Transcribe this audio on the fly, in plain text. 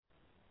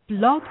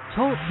Blog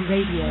Talk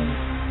Radio.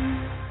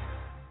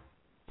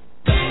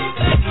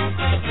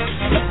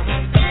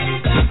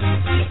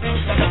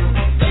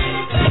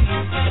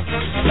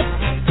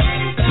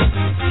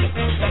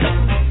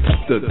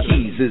 The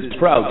Keys is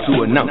proud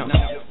to announce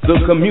The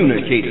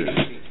Communicators,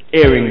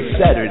 airing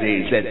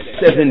Saturdays at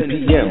 7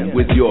 p.m.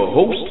 with your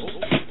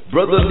host,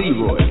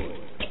 Bro.Leroy,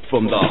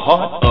 from the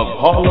heart of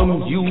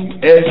Harlem,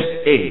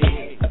 USA.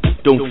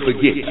 Don't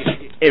forget,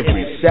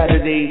 every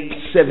Saturday,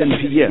 7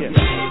 p.m.,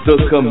 The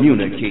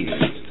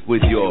Communicators,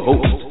 with your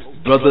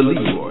host,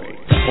 Bro.Leroy,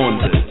 on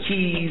the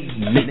Keys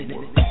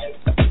Network.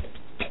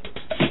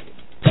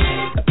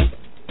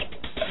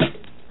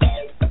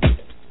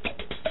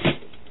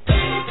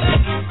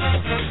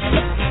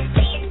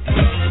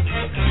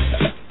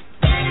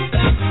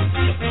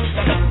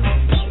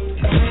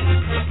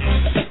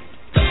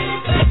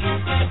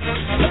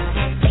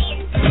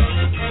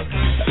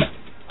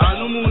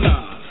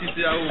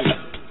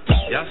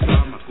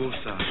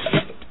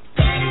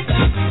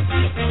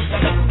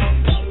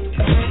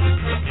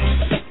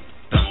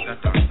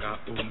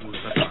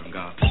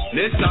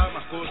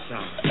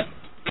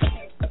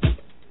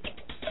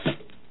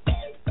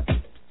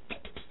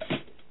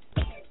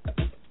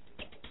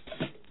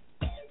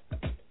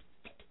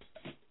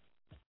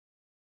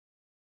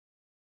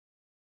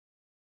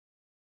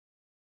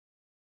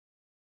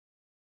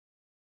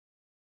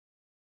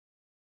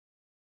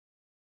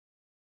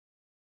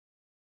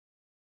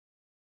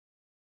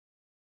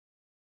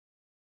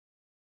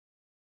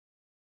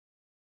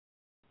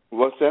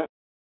 What's that?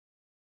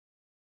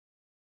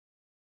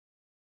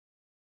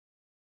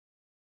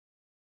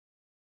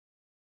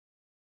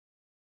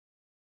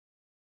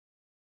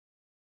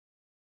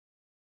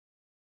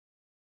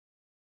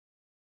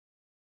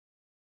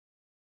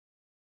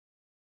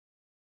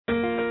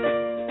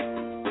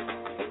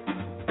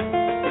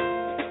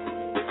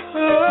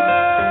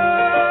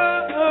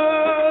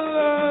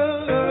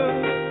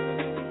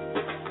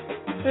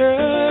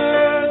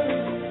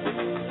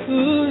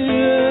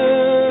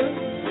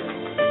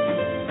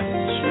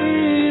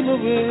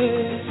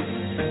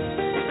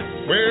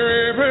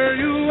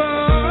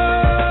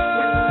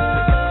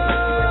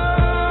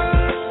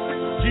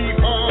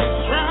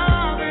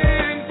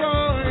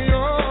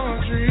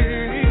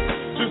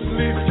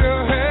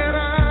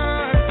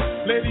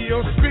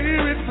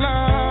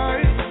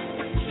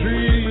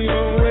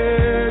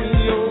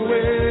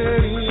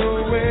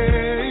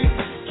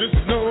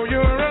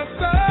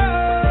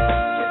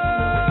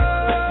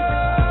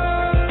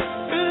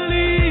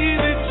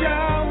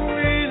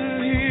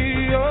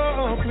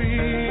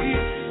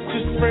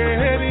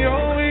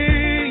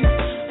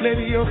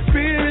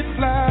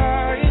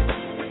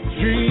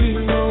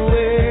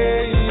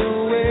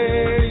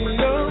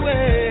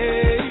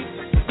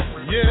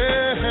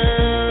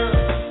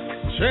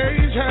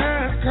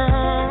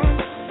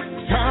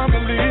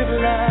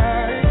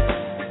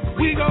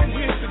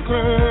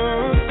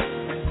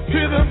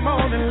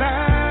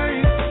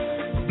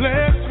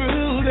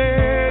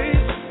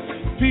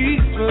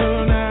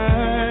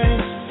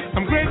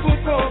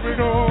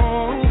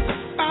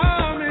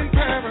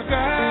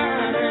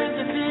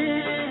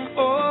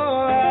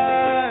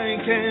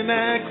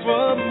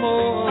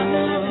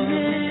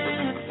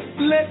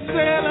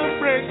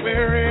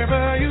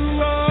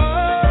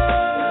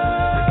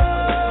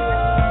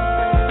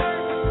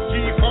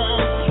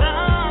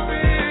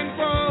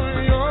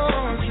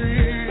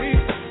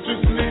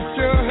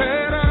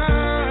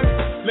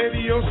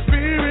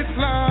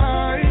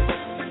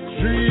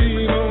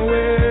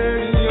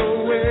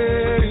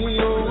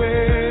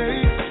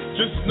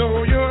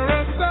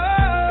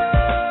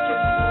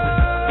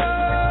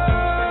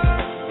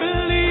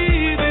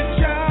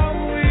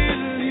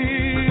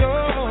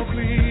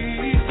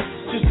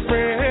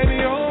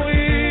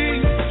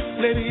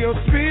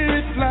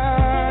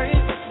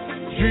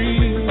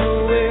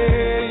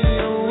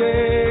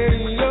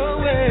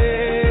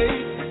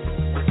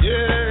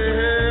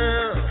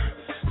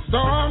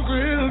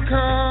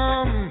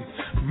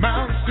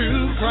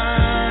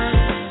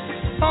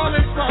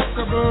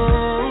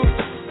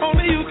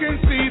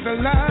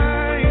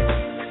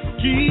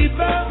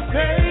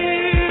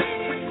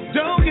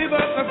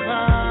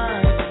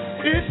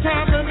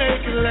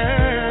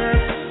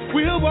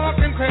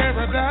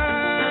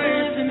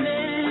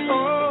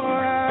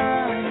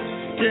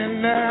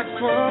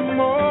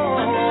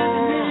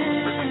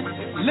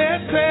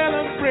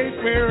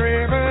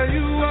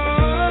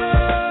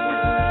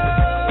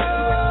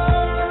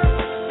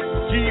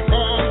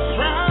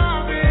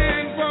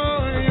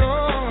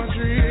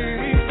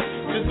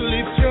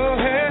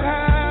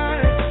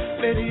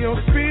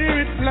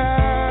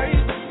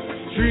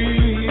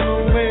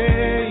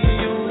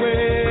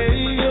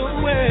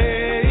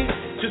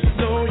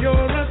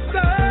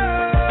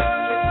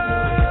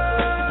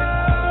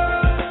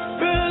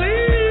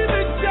 Believe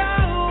that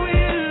Jah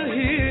will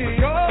hear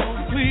your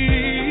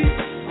plea.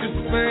 Just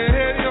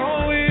spread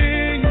your wings.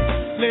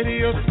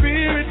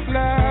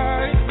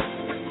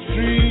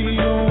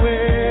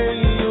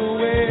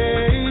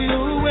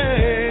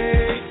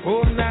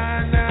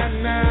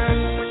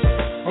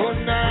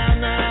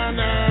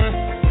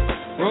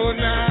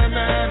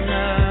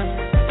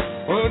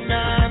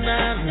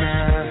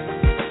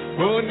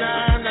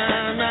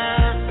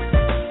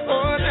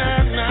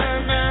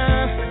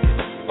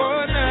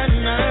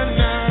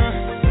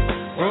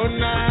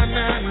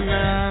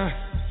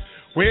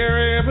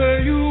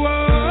 wherever you are,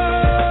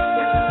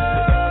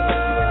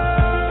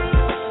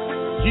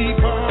 keep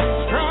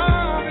on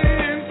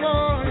striving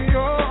for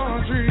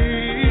your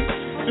dream.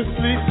 Just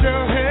lift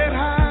your head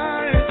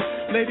high,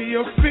 let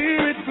your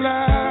spirit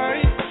fly,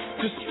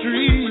 just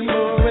dream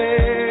away.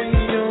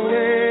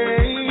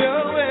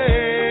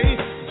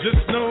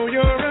 Just know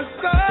you're a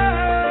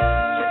star.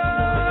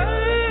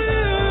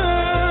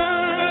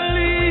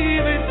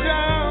 Leave it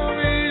down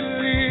in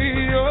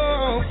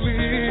your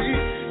fleet.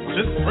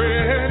 Just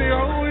spread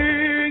your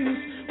wings,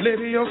 let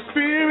your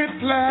spirit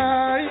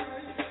fly.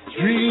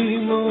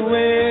 Dream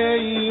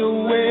away,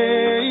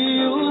 away,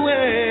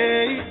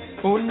 away.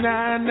 Oh,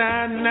 na,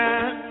 na, na.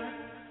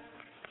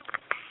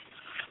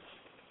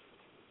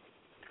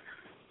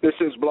 This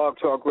is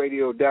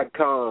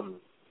blogtalkradio.com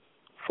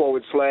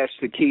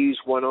 /The Keys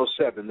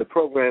 107. The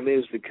program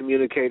is The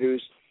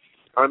Communicators.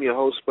 I'm your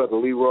host, Brother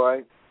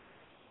Leroy.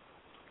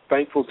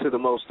 Thankful to the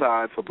Most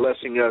High for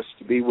blessing us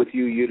to be with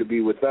you, you to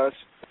be with us.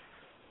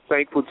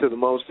 Thankful to the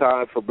Most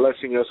High for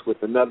blessing us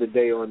with another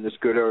day on this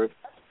good earth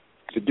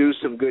to do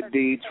some good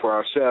deeds for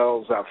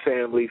ourselves, our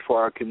family,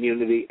 for our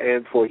community,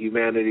 and for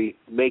humanity,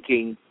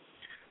 making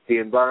the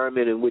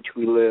environment in which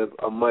we live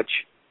a much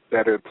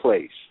better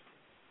place.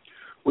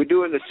 We're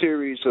doing a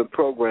series of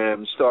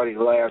programs starting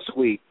last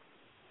week.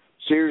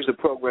 Series of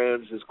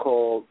programs is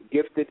called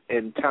Gifted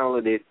and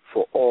Talented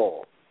for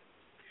All.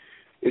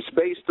 It's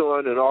based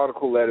on an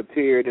article that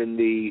appeared in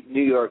the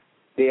New York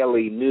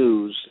Daily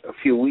News a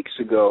few weeks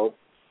ago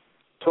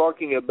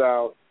talking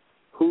about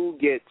who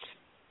gets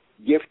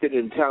gifted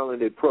and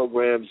talented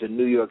programs in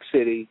New York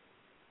City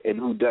and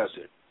who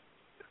doesn't.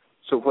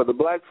 So for the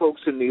black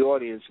folks in the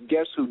audience,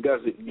 guess who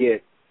doesn't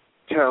get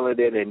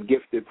talented and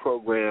gifted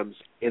programs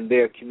in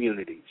their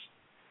communities?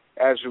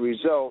 As a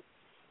result,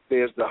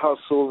 there's the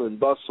hustle and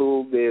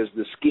bustle, there's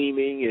the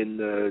scheming and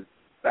the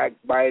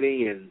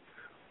backbiting and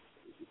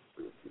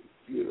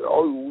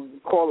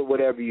call it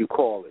whatever you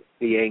call it,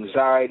 the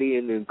anxiety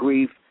and the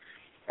grief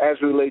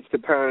as relates to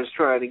parents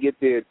trying to get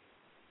their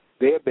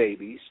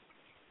babies,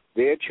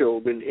 their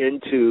children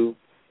into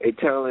a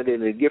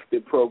talented and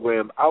gifted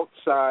program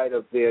outside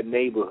of their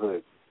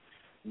neighborhood,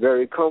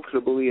 very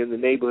comfortably in the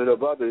neighborhood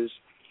of others,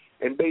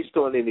 and based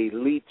on an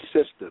elite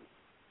system.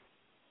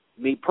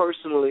 Me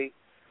personally,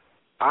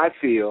 I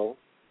feel,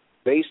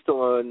 based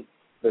on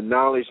the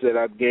knowledge that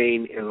I've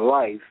gained in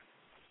life,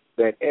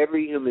 that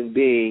every human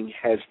being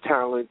has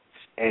talents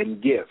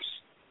and gifts.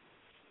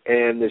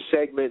 And to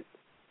segment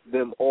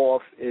them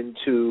off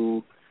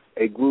into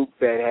a group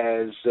that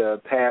has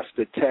passed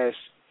the test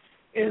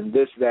and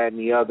this, that, and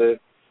the other,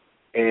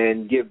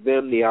 and give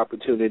them the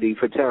opportunity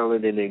for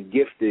talented and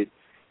gifted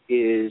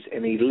is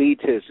an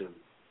elitism.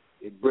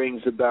 It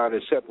brings about a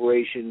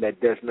separation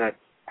that does not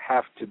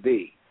have to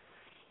be.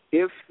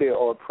 If there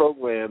are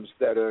programs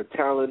that are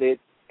talented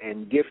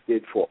and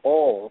gifted for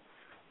all,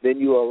 then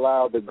you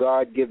allow the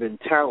God-given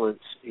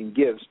talents and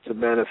gifts to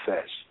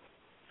manifest.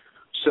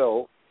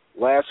 So,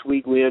 last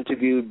week we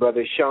interviewed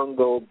Brother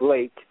Shango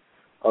Blake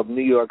of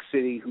New York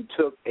City, who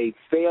took a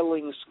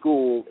failing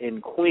school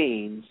in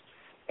Queens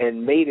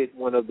and made it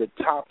one of the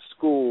top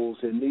schools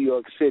in New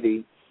York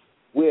City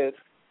with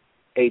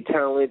a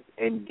talent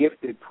and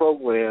gifted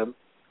program,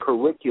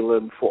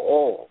 curriculum for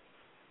all.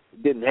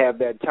 Didn't have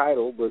that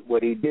title, but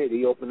what he did,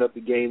 he opened up the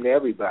game to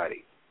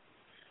everybody.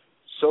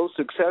 So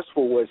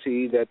successful was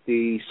he that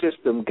the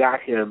system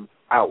got him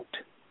out.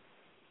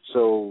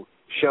 So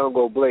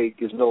Shango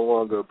Blake is no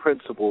longer a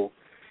principal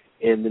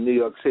in the New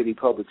York City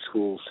public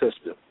school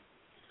system.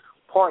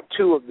 Part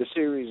 2 of the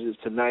series is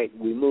tonight.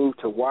 We move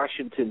to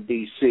Washington,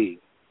 D.C.,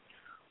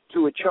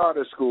 to a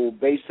charter school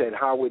based at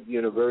Howard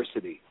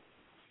University.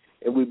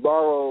 And we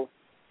borrow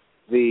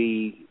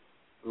the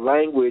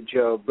language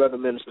of Brother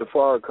Minister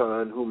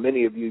Farrakhan, who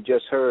many of you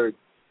just heard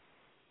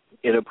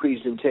in a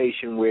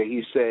presentation where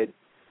he said,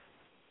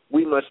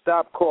 we must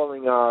stop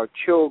calling our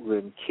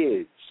children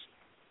kids.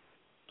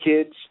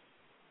 Kids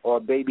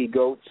are baby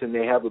goats and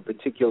they have a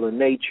particular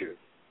nature.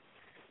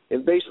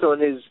 And based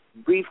on his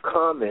brief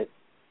comment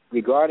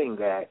regarding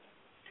that,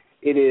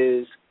 it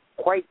is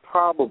quite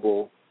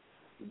probable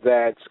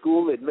that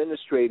school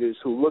administrators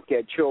who look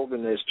at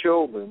children as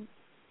children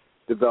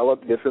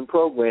develop different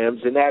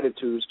programs and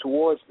attitudes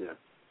towards them.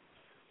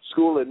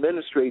 School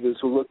administrators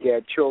who look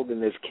at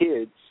children as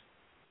kids,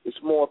 it's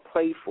more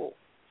playful,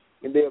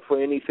 and therefore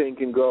anything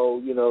can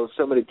go.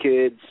 Some of the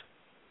kids,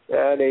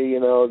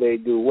 they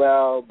do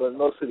well, but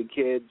most of the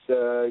kids,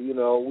 we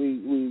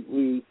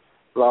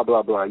blah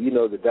blah blah.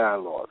 The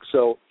dialogue.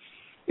 So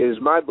it is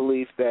my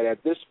belief that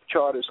at this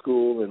charter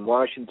school in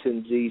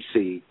Washington,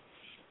 D.C.,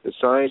 the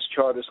Science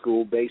Charter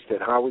School based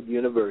at Howard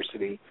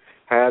University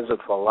has a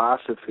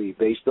philosophy,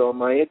 based on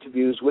my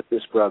interviews with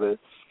this brother,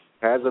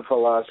 has a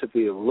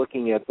philosophy of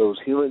looking at those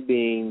human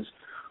beings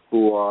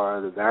who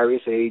are the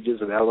various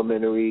ages of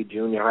elementary,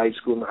 junior high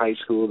school, and high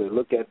school. They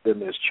look at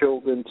them as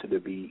children to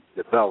be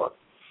developed.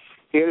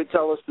 Here to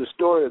tell us the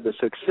story of the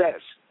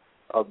success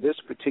of this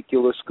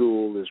particular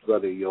school is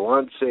Brother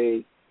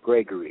Younce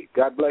Gregory.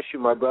 God bless you,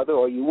 my brother.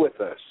 Are you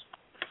with us?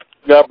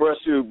 God bless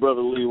you,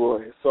 Brother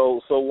Leroy.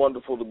 So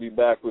wonderful to be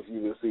back with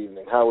you this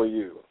evening. How are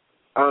you?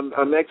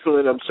 I'm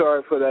excellent. I'm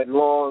sorry for that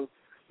long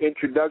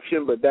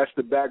introduction, but that's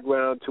the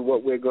background to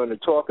what we're going to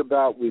talk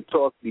about. We've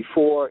talked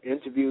before,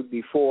 interviewed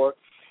before,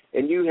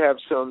 and you have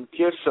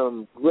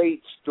some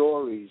great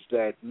stories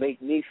that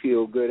make me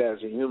feel good as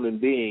a human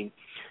being.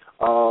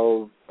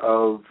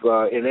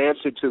 In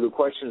answer to the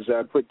questions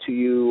I put to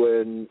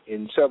you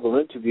in several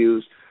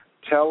interviews,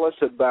 tell us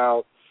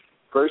about,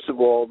 first of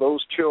all,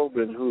 those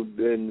children who've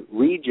been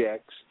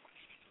rejects,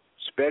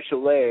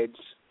 special eds,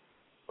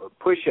 or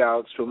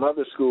push-outs from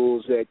other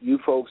schools that you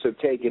folks have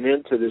taken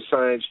into the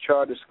Science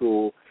Charter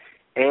School,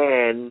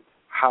 and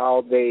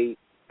how they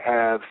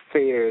have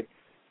fared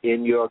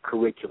in your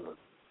curriculum.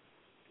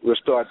 We'll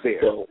start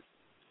there. So,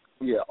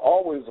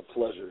 always a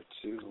pleasure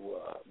to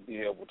be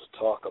able to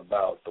talk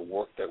about the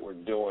work that we're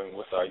doing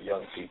with our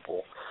young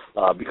people,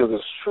 because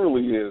it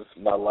truly is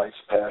my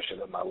life's passion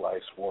and my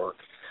life's work.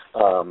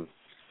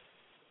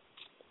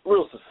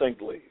 Real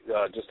succinctly,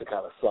 just to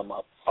kind of sum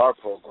up our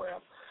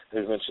program,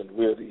 as mentioned,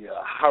 we're the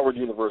Howard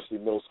University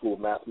Middle School of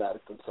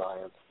Mathematics and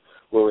Science.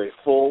 We're a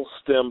full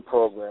STEM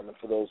program, and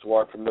for those who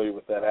aren't familiar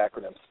with that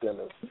acronym, STEM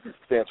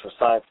stands for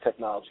Science,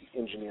 Technology,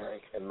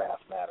 Engineering, and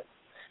Mathematics.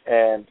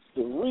 And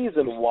the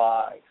reason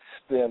why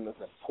STEM is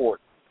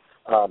important,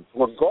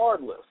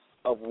 regardless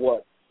of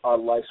what our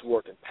life's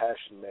work and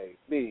passion may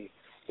be,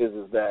 is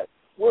that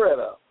we're at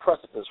a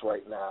precipice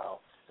right now,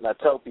 and I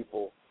tell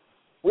people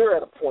we're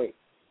at a point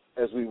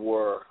as we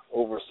were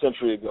over a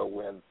century ago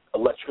when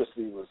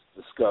electricity was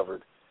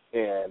discovered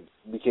and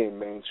became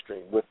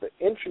mainstream. With the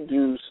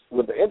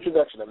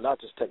introduction of not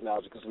just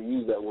technology, because we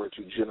use that word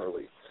too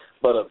generally,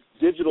 but of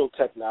digital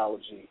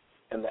technology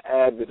and the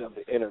advent of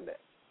the internet,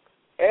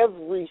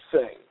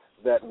 everything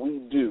that we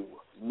do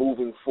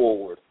moving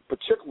forward,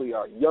 particularly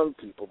our young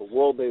people, the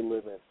world they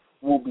live in,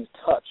 will be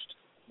touched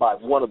by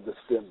one of the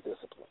STEM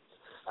disciplines.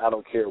 I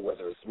don't care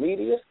whether it's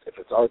media, if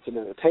it's arts and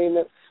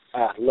entertainment,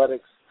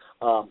 athletics,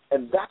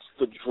 and that's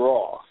the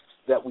draw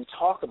that we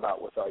talk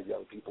about with our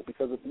young people,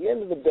 because at the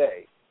end of the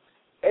day,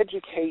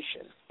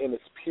 education in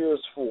its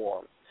purest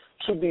form,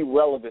 to be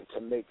relevant,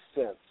 to make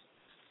sense,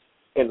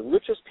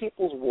 enriches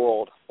people's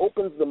world,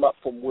 opens them up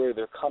from where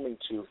they're coming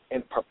to,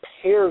 and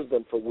prepares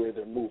them for where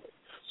they're moving.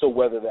 So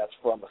whether that's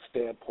from a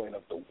standpoint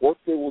of the work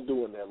they will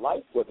do in their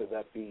life, whether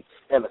that be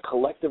in a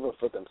collective or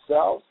for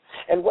themselves,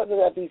 and whether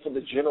that be for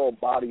the general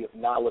body of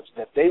knowledge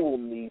that they will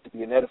need to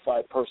be an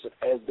edified person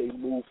as they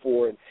move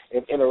forward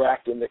and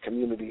interact in their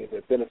community and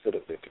their benefit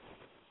of their community.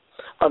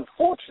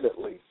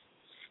 Unfortunately,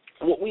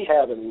 what we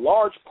have in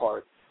large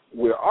part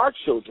where our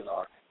children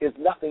are is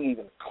nothing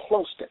even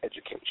close to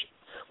education.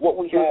 What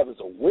we have is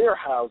a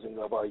warehousing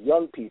of our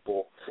young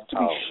people to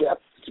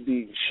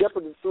be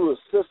shepherded through a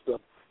system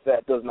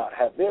that does not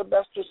have their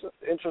best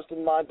interest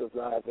in mind, does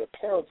not have their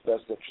parents'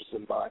 best interest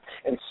in mind,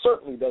 and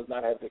certainly does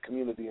not have their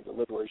community and the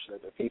liberation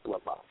of their people in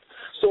mind.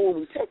 So when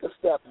we take a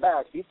step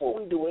back, before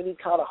we do any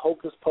kind of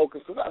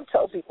hocus-pocus, because I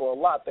tell people a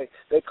lot, they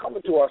come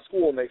into our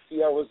school and they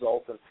see our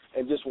results,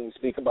 and just when we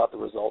speak about the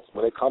results,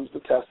 when it comes to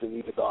testing,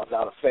 even though I'm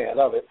not a fan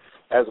of it,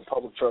 as a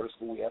public charter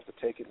school, we have to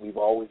take it. We've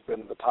always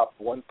been in the top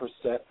 1%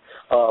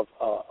 of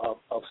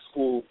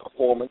school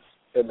performance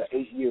in the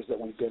 8 years that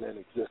we've been in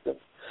existence.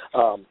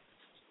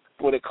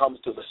 When it comes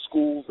to the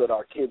schools that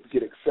our kids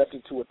get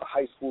accepted to at the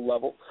high school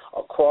level,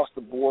 across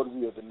the board,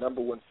 we are the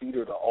number one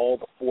feeder to all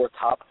the 4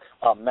 top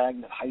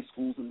magnet high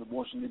schools in the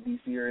Washington,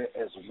 D.C. area,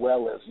 as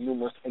well as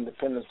numerous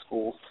independent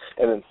schools.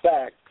 And, in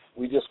fact,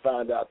 we just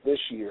found out this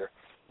year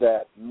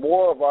that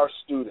more of our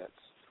students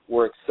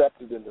were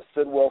accepted in the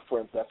Sidwell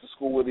Friends, that's the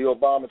school where the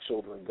Obama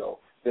children go,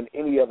 than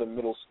any other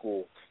middle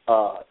school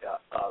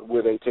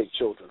where they take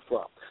children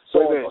from.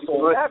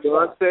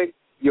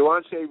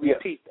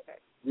 Repeat that.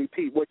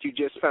 Repeat what you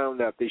just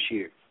found out this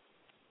year.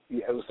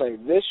 Yeah, I was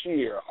saying this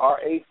year,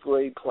 our 8th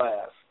grade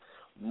class,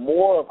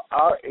 more of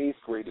our 8th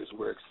graders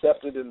were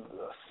accepted in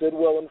the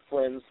Sidwell and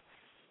Friends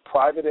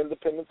private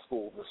independent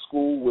school, the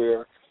school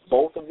where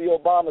both of the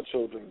Obama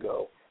children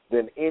go,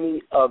 than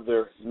any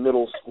other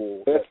middle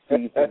school that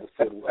feeds in the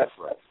Sidwell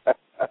Friends.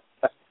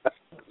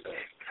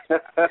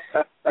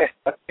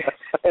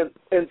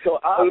 and so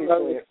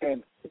obviously,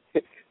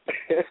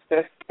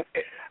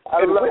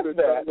 I love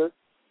it.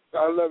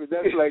 I love it.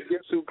 That's like guess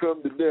who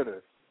come to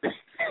dinner.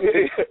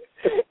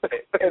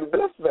 And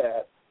with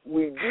that,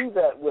 we do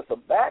that with a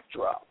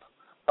backdrop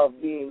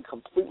of being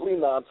completely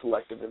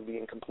non-selective and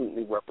being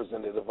completely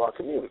representative of our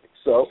community.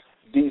 So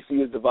D.C.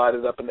 is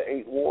divided up into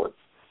 8 wards.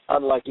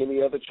 Unlike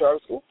any other charter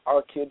school,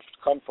 our kids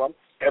come from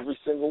every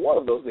single one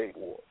of those 8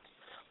 wards.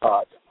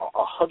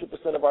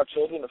 100% of our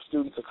children are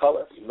students of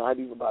color,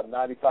 about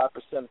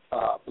 95%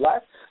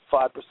 black,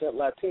 5%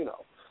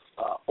 Latino.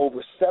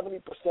 Over 70%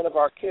 of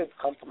our kids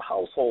come from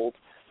households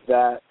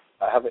that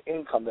have an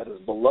income that is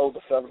below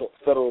the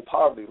federal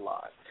poverty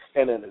line.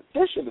 And in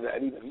addition to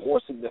that, even more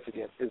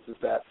significant is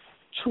that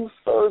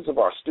 2/3 of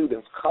our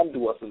students come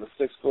to us in the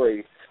 6th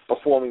grade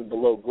performing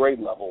below grade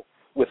level,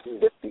 with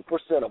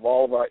 50% of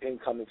all of our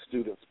incoming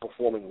students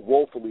performing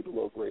woefully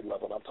below grade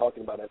level. And I'm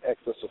talking about in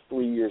excess of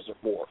 3 years or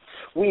more.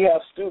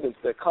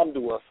 that come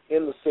to us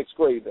in the 6th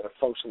grade that are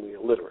functionally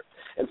illiterate.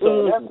 And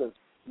so, in essence,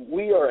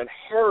 we are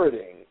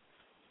inheriting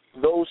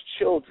those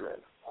children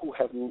who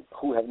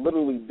have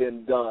literally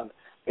been done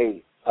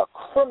a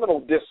criminal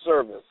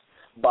disservice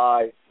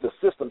by the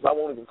systems. I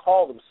won't even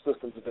call them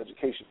systems of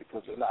education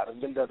because they're not.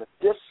 Have been done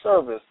a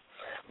disservice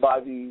by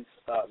these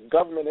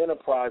government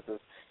enterprises,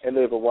 and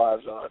they've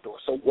arrived on our door.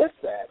 So with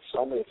that,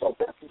 so many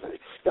folks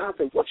God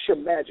say, what's your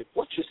magic?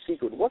 What's your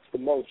secret? What's the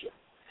mojo?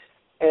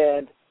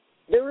 And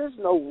there is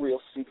no real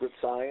secret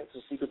science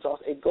or secret sauce.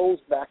 It goes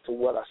back to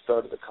what I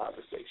started the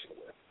conversation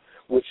with,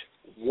 which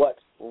what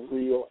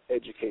real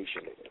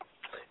education is.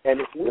 And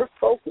if we're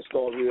focused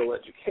on real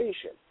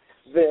education,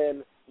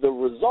 then the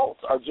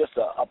results are just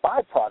a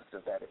byproduct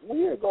of that. If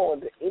we are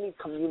going to any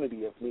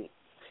community of need,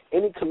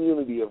 any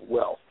community of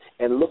wealth,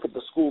 and look at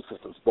the school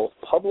systems, both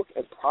public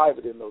and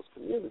private in those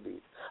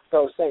communities, so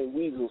I was saying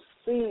we will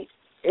see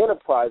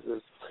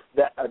enterprises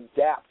that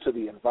adapt to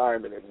the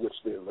environment in which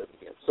they're living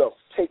in. So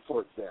take,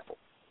 for example,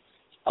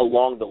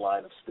 along the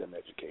line of STEM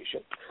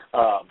education,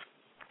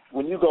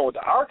 when you go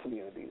into our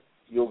communities,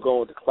 you'll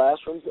go into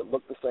classrooms that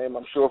look the same,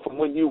 I'm sure, from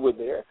when you were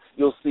there.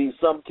 You'll see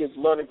some kids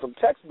learning from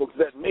textbooks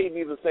that may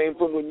be the same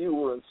from when you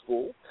were in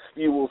school.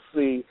 You will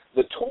see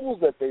the tools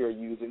that they are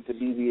using to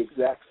be the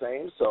exact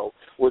same. So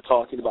we're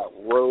talking about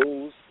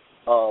rows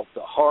of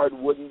the hard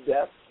wooden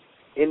desks,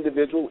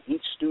 individual.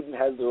 Each student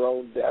has their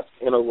own desk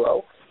in a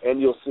row, and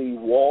you'll see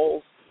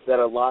walls that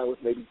are lined with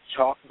maybe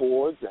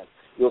chalkboards, and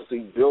you'll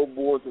see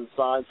billboards and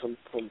signs from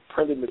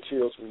printed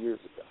materials from years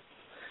ago.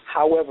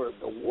 However,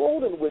 the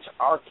world in which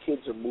our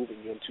kids are moving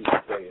into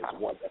today is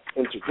one that's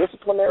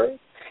interdisciplinary,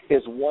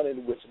 is one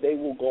in which they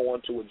will go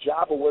on to a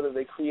job, or whether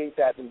they create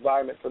that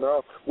environment for their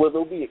own, where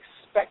they'll be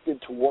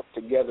expected to work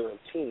together in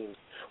teams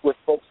with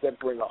folks that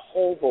bring a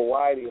whole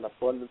variety and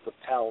abundance of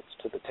talents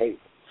to the table.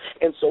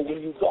 And so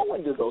when you go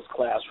into those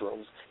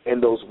classrooms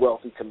in those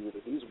wealthy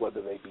communities,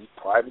 whether they be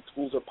private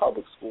schools or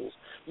public schools,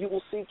 you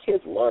will see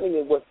kids learning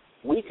in what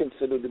we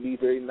consider to be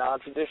very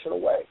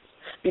non-traditional ways,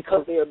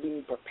 because they are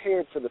being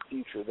prepared for the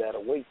future that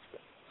awaits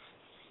them.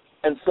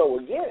 And so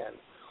again,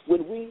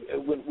 when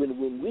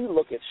we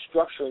look at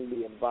structuring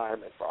the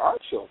environment for our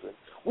children,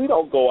 we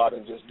don't go out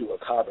and just do a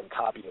carbon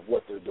copy of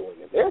what they're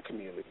doing in their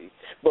community.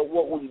 But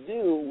what we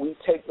do, we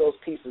take those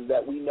pieces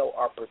that we know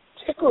are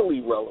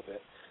particularly relevant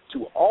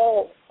to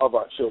all of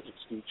our children's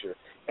future,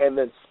 and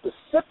then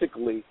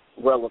specifically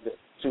relevant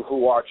to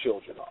who our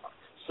children are.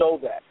 So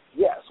that,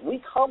 yes,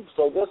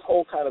 so this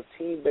whole kind of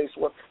team-based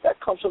work, that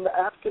comes from the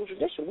African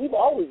tradition. We've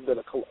always been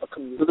a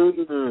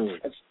community.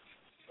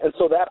 And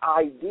so that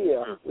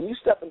idea, when you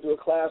step into a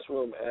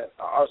classroom at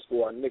our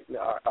school,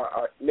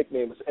 our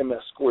nickname is MS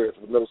Squared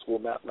for the Middle School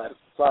of Mathematics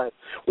and Science.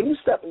 When you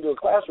step into a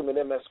classroom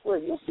at MS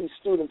Squared, you'll see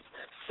students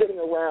sitting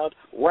around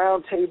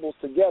round tables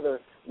together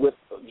with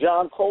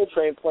John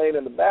Coltrane playing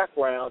in the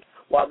background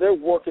while they're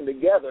working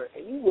together,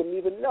 and you wouldn't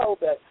even know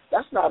that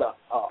that's not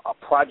a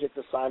project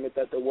assignment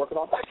that they're working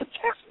on. That's a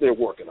test they're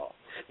working on.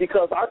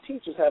 Because our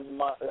teachers have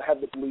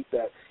the belief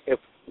that if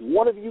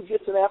one of you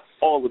gets an F,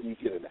 all of you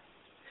get an F.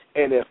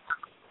 And if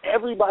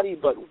everybody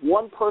but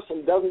one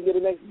person doesn't get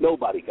an A,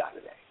 nobody got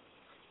an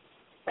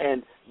A.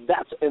 And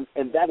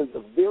that is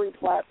the very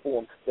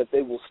platform that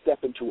they will step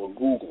into a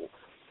Google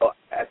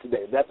at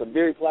today. That's the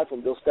very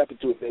platform they'll step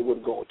into if they were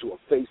to go into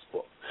a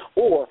Facebook,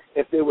 or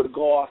if they were to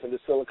go off into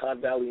Silicon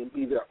Valley and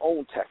be their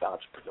own tech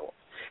entrepreneur.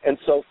 And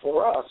so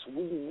for us,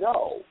 we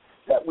know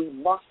that we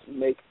must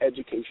make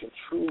education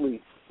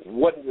truly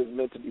what it is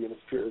meant to be in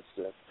its purest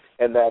sense,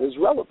 and that is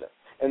relevant.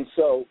 And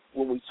so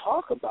when we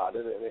talk about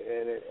it,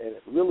 and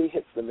it really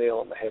hits the nail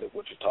on the head of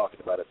what you're talking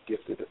about, of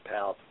gifted and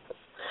talented,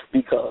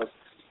 because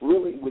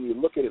really when you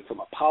look at it from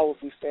a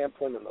policy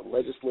standpoint and the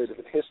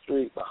legislative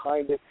history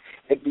behind it,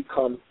 it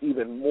becomes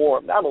even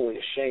more not only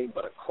a shame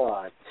but a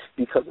crime,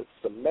 because it's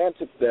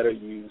semantics that are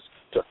used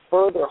to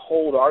further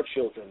hold our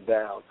children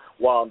down,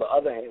 while on the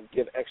other hand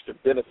give extra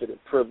benefit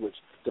and privilege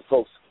to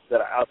folks that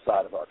are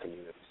outside of our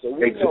community. So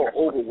we know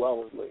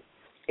overwhelmingly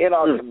in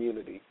our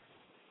community,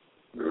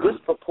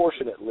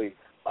 disproportionately,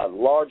 a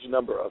large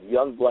number of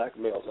young black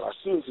males, and our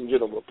students in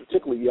general, but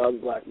particularly young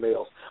black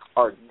males,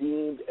 are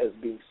deemed as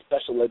being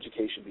special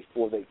education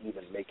before they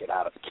even make it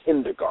out of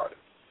kindergarten.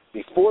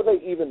 Before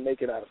they even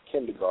make it out of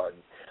kindergarten,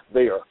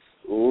 they are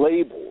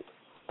labeled,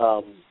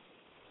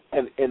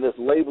 and this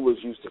label is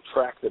used to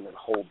track them and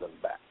hold them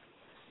back.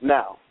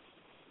 Now,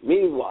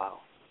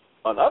 meanwhile,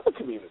 on other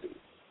communities,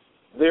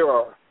 there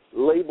are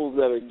labels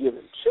that are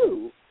given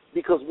too,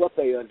 because what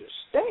they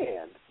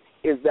understand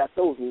is that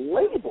those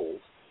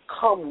labels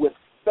come with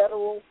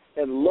federal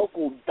and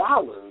local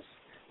dollars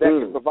that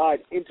can provide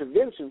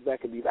interventions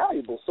that can be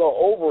valuable. So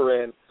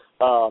over in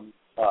out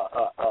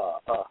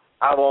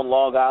on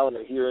Long Island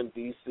or here in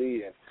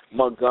D.C. and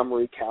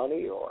Montgomery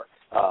County or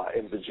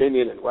in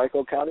Virginia and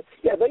Henrico County,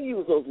 yeah, they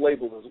use those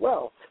labels as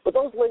well. But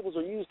those labels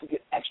are used to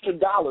get extra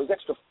dollars,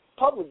 extra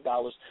public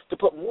dollars, to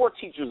put more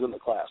teachers in the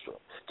classroom,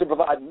 to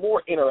provide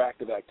more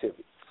interactive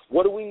activities.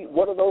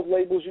 What are those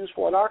labels used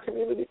for in our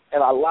community?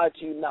 And I lie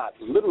to you not.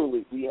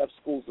 Literally, we have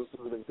schools, this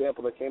is an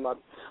example that came out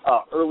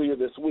earlier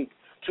this week,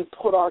 to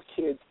put our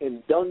kids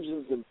in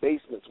dungeons and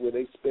basements where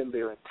they spend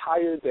their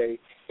entire day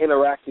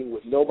interacting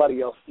with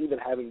nobody else, even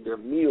having their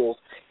meals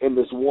in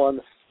this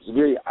one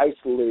very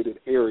isolated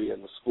area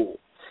in the school.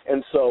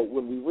 And so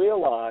when we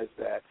realize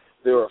that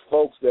there are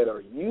folks that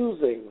are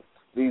using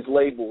these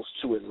labels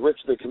to enrich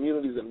their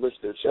communities, enrich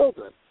their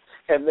children,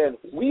 and then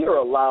we are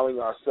allowing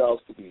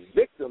ourselves to be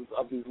victims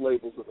of these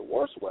labels in the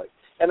worst way.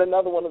 And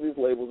another one of these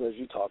labels, as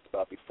you talked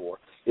about before,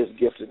 is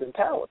gifted and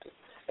talented.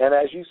 And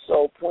as you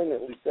so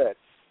poignantly said,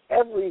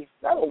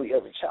 not only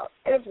every child,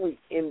 every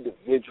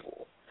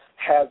individual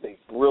has a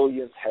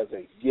brilliance, has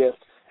a gift,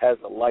 has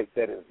a light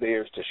that is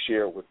theirs to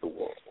share with the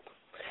world.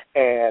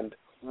 And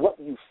what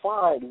you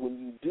find when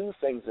you do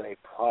things in a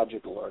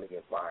project learning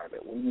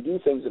environment, when you do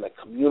things in a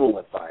communal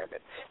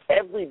environment,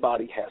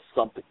 everybody has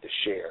something to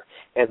share,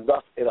 and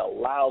thus it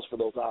allows for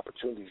those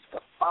opportunities to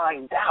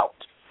find out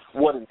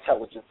what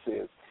intelligence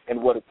is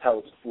and what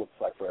intelligence looks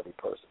like for every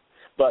person.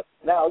 But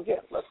now,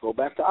 again, let's go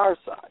back to our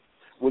side.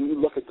 When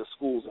you look at the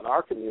schools in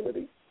our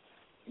community,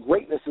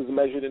 greatness is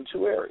measured in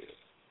two areas.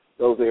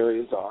 Those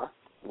areas are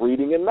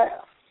reading and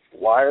math.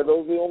 Why are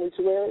those the only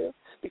two areas?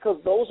 Because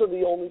those are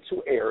the only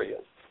two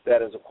areas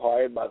that is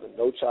required by the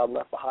No Child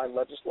Left Behind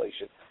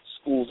legislation.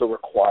 Schools are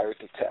required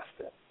to test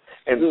in.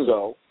 And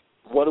so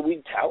what do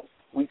we tout?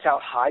 We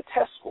tout high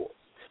test scores.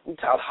 We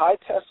tout high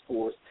test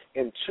scores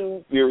in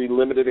two very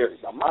limited areas.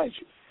 Now, mind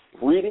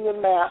you, reading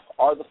and math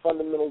are the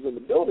fundamentals and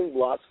the building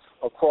blocks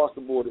across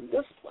the board in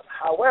discipline.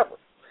 However,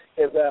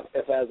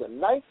 if as a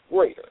ninth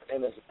grader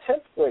and as a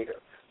 10th grader,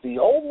 the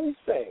only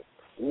thing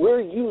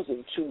we're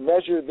using to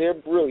measure their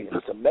brilliance,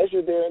 to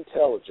measure their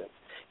intelligence,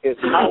 is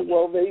how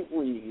well they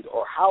read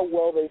or how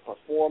well they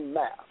perform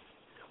math,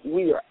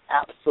 we are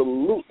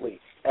absolutely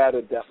at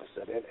a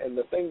deficit. And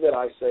the thing that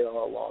I say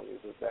all along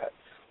is that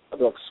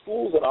the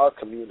schools in our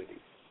community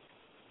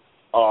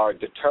are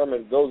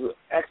determined,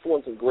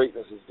 excellence and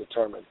greatness is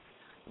determined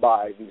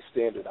by these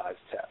standardized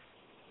tests.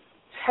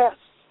 Tests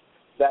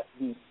that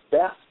the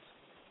best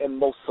and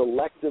most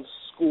selective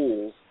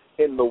schools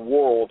in the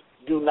world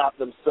do not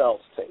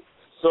themselves take.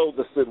 So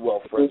the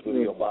Sidwell Friends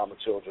where the Obama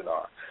children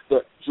are, the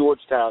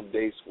Georgetown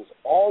Day Schools,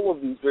 all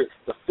of these,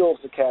 the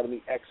Phillips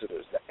Academy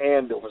Exeters, the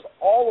Andovers,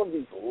 all of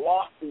these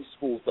lofty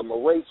schools, the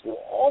Murray School,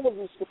 all of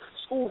these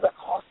schools that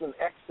cost in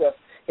excess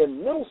in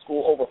middle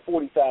school over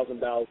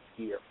 $40,000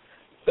 a year.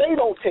 They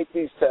don't take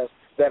these tests.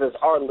 That is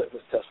our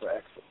litmus test for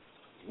excellence.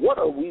 What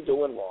are we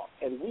doing wrong?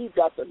 And we've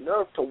got the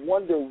nerve to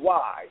wonder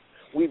why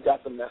we've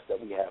got the mess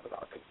that we have in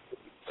our community.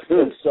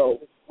 And so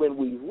when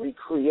we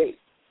recreate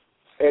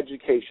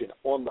education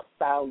on the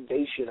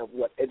foundation of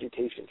what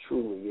education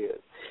truly is,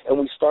 and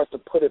we start to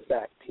put it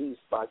back piece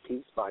by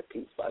piece by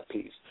piece by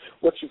piece,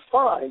 what you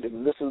find,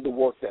 and this is the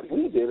work that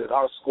we did at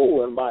our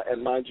school,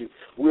 and mind you,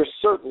 we're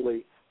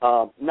certainly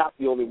not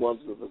the only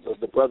ones.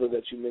 The brother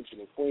that you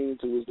mentioned in Queens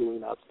who is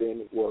doing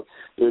outstanding work.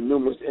 There are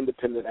numerous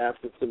independent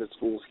African-centered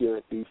schools here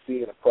in D.C.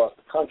 and across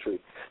the country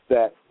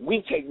that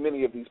we take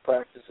many of these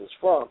practices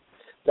from,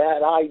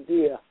 that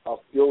idea of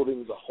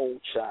building the whole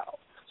child.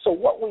 So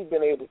what we've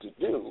been able to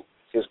do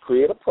is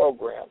create a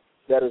program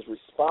that is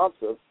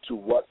responsive to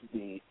what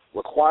the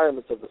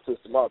requirements of the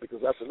system are, because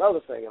that's another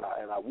thing, and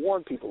I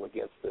warn people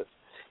against this,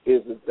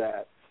 is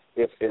that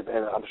and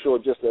I'm sure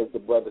just as the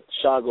brother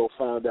Shango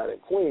found out in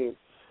Queens,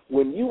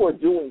 when you are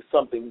doing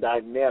something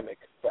dynamic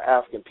for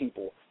African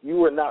people,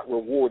 you are not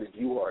rewarded,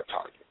 you are a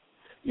target.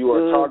 You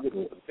are a target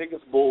with the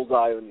biggest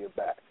bullseye on your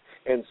back.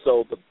 And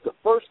so the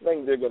first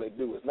thing they're going to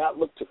do is not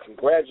look to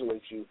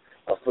congratulate you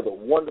for the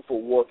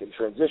wonderful work and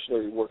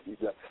transitionary work you've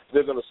done.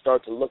 They're going to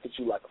start to look at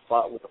you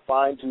with a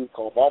fine-tooth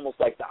comb, almost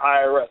like the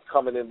IRS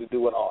coming in to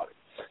do an audit.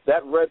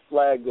 That red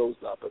flag goes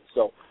up. And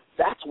so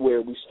that's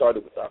where we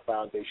started with our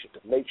foundation,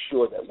 to make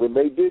sure that when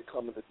they did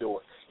come in the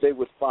door, they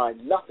would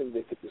find nothing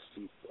that could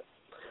deceive them.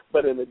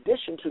 But in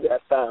addition to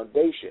that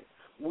foundation,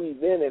 we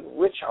then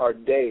enrich our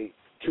day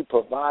to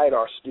provide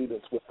our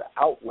students with the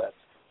outlets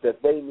that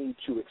they need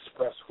to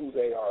express who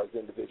they are as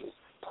individuals,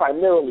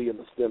 primarily in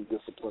the STEM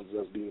disciplines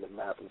as being a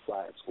math and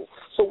science school.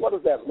 So what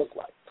does that look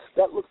like?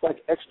 That looks like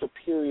extra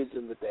periods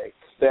in the day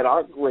that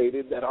aren't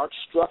graded, that aren't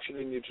structured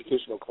in your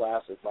traditional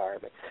class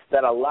environment,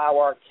 that allow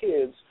our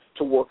kids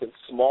to work in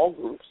small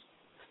groups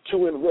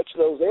to enrich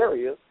those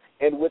areas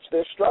in which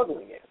they're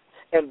struggling in.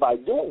 And by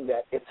doing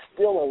that, it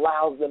still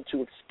allows them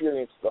to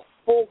experience the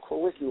full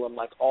curriculum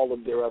like all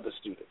of their other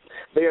students.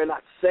 They are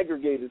not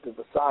segregated to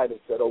the side and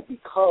said, oh,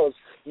 because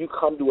you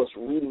come to us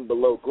reading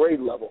below grade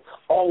level,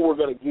 all we're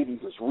going to give you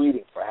is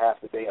reading for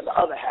half the day, and the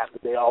other half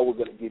of the day, all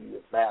we're going to give you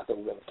is math, and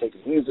we're going to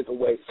take music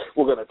away,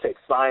 we're going to take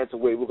science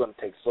away, we're going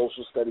to take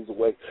social studies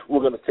away, we're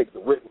going to take the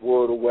written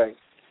word away.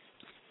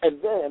 And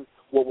then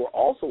what we're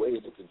also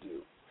able to do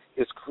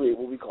is create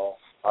what we call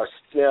our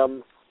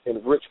STEM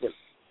enrichment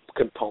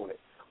component,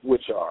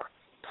 which are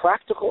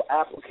practical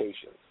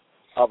applications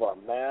of our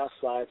math,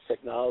 science,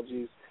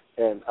 technologies,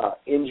 and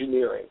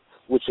engineering,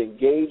 which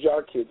engage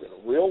our kids in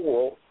the real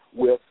world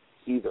with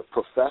either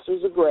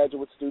professors or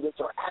graduate students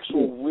or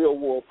actual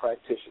real-world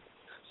practitioners.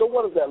 So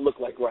what does that look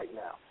like right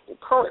now? Well,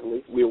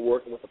 currently, we are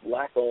working with a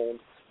Black-owned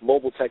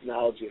mobile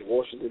technology in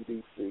Washington,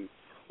 D.C.,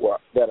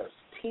 that is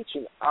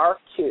teaching our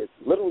kids,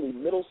 literally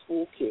middle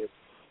school kids,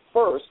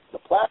 first, the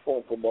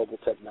platform for mobile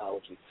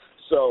technology.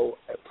 So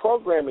a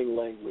programming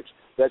language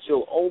that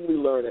you'll only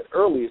learn at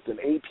earliest in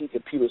AP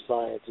Computer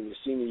Science in your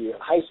senior year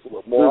in high school,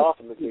 or more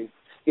often than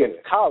in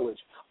college,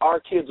 our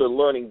kids are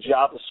learning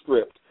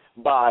JavaScript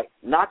by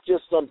not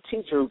just some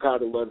teacher who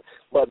kind of learned,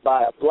 but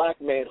by a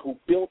Black man who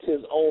built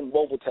his own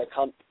mobile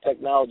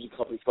technology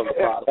company from the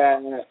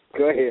bottom.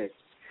 Go ahead.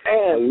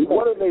 And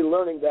what are they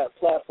learning that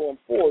platform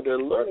for? They're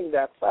learning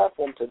that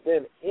platform to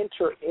then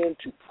enter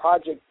into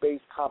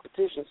project-based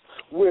competitions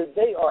where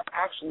they are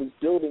actually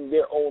building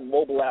their own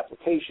mobile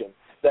application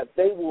that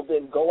they will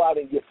then go out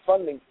and get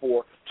funding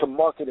for to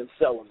market and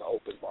sell in the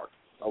open market.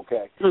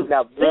 Okay?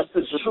 Now, this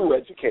is true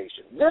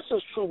education. This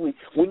is truly,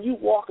 when you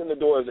walk in the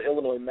doors of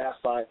Illinois Math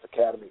Science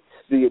Academy,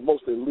 the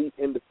most elite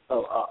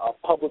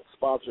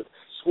public-sponsored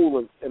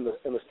school in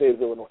the state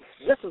of Illinois,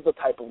 this is the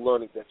type of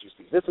learning that you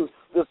see. This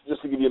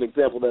just to give you an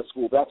example of that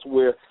school, that's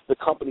where the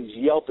companies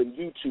Yelp and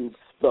YouTube,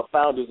 the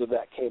founders of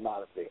that, came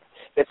out of there.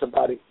 It's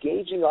about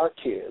engaging our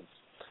kids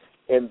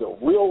in the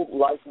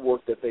real-life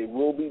work that they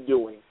will be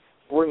doing,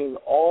 bringing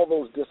all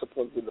those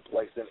disciplines into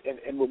place.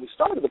 And when we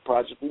started the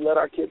project, we let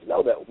our kids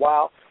know that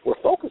while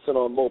we're focusing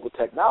on mobile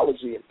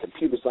technology and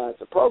computer science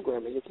and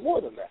programming, it's more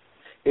than that.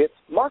 It's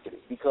marketing,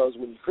 because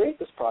when you create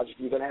this project,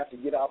 you're going to have to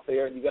get out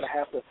there and you're going to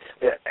have to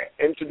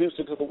introduce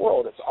it to the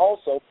world. It's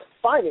also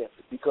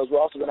financing, because we're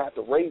also going to have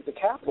to raise the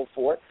capital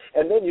for it,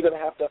 and then you're going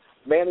to have to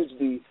manage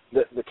the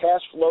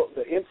cash flow,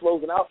 the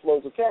inflows and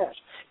outflows of cash.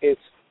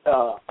 It's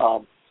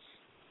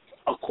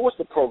of course,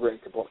 the program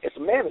component. It's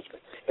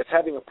management. It's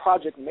having a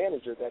project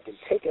manager that can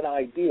take an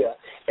idea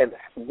and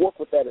work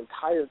with that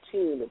entire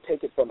team and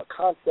take it from a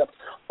concept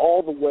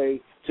all the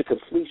way to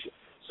completion.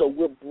 So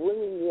we're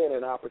bringing in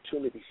an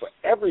opportunity for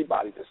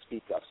everybody to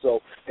speak up. So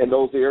in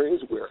those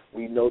areas where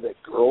we know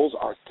that girls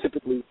are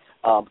typically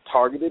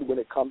targeted when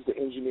it comes to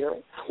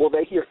engineering, well,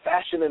 they hear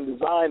fashion and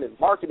design and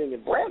marketing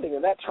and branding,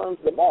 and that turns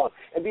them on.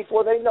 And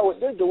before they know it,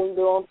 they're doing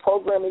their own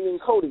programming and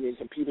coding in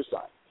computer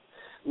science.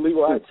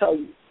 Leroy, I tell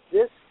you,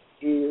 this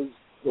is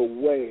the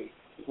way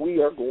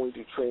we are going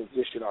to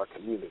transition our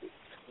community.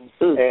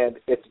 And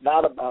it's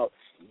not about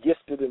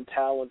gifted and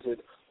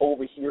talented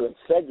over here and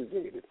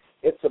segregated.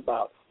 It's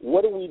about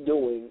what are we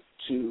doing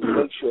to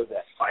make sure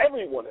that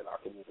everyone in our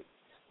community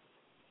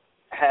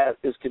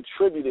is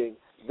contributing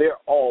their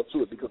all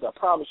to it. Because I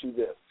promise you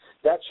this,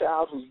 that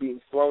child who's being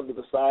thrown to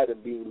the side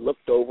and being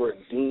looked over and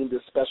deemed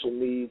as special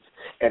needs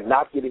and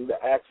not getting the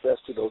access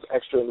to those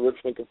extra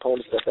enrichment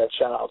components that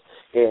child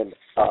in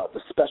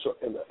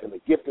the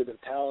gifted and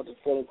talented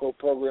quote-unquote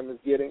program is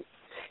getting,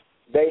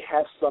 they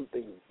have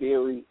something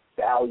very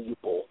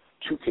valuable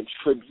to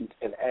contribute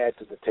and add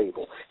to the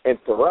table. And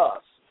for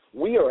us,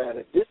 we are at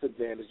a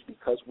disadvantage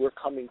because we're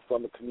coming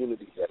from a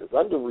community that is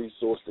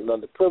under-resourced and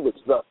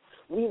underprivileged. Thus,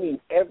 we need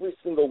every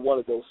single one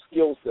of those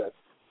skill sets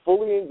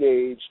fully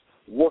engaged,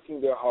 working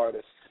their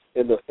hardest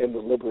in the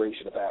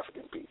liberation of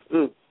African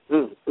people.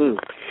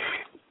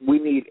 We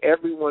need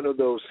every one of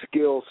those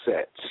skill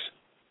sets.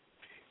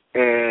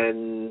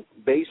 And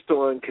based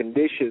on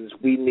conditions,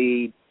 we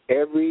need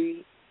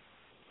every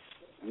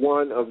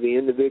one of the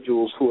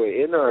individuals who are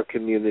in our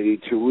community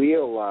to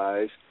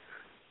realize,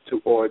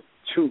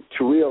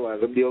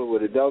 I'm dealing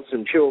with adults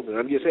and children.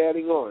 I'm just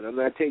adding on. I'm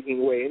not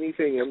taking away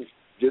anything. I'm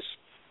just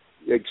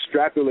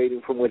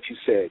extrapolating from what you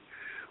said.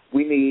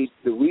 We need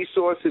the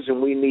resources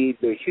and we need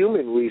the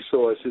human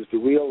resources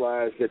to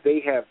realize that they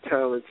have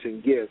talents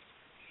and gifts,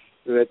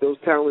 and that those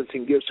talents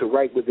and gifts are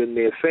right within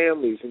their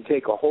families, and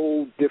take a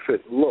whole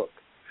different look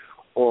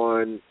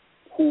on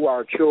who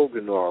our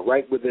children are,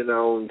 right within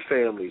our own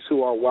families,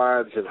 who our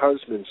wives and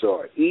husbands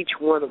are. Each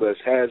one of us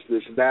has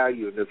this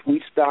value, and if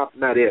we stop,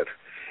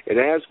 and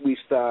as we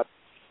stop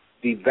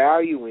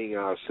devaluing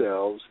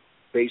ourselves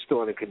based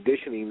on a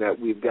conditioning that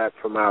we've got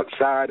from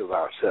outside of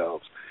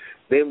ourselves,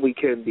 then we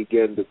can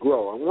begin to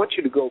grow. I want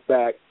you to go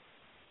back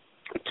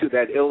to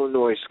that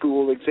Illinois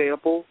school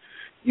example.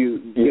 You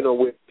know,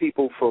 with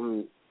people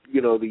from, the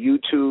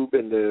YouTube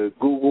and the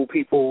Google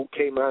people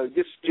came out.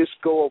 Just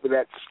go over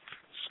that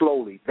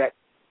slowly. That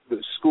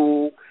the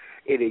school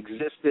in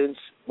existence,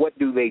 what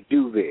do they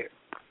do there?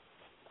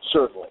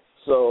 Certainly.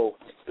 So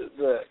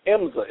the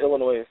IMSA,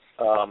 Illinois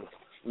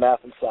Math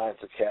and Science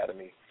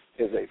Academy,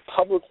 is a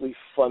publicly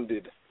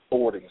funded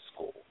boarding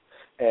school.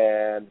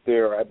 And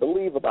there are, I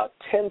believe, about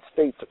 10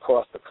 states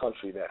across the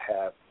country that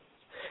have,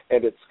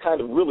 and it's kind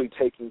of really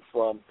taking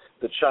from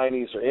the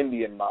Chinese or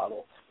Indian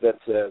model that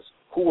says,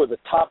 who are the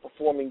top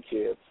performing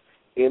kids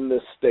in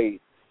this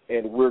state,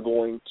 and we're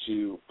going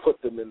to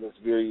put them in this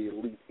very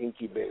elite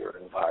incubator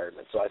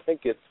environment. So I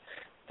think it's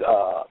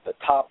the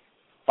top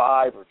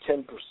 5 or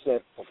 10%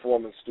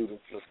 performing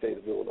students in the state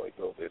of Illinois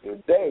go there. Their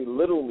day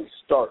literally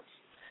starts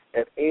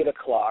at 8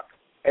 o'clock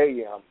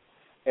a.m.,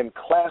 and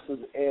classes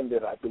end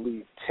at, I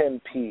believe,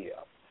 10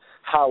 p.m.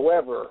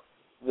 However,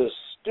 the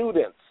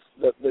students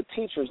the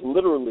teachers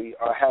literally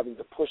are having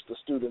to push the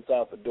students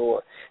out the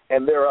door,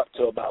 and they're up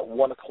to about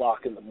 1 o'clock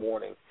in the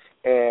morning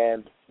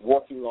and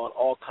working on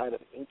all kind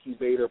of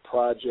incubator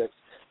projects,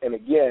 and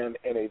again,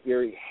 in a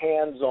very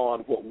hands-on,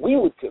 what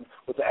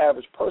the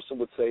average person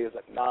would say is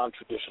a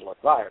non-traditional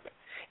environment.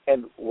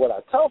 And what I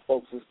tell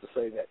folks is to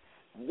say that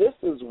this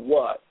is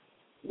what,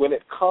 when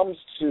it comes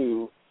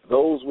to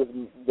those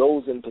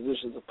in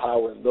positions of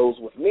power and those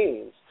with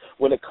means,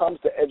 when it comes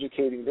to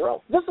educating their own,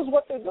 this is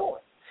what they're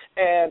doing.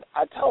 And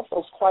I tell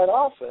folks quite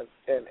often,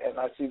 and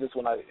I see this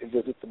when I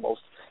visit the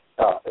most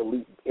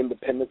elite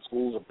independent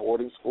schools or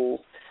boarding schools,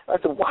 I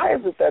said, why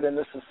is it that in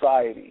this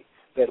society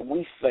that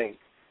we think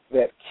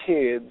that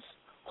kids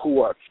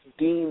who are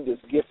deemed as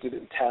gifted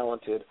and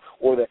talented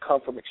or that come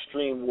from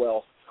extreme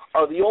wealth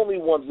are the only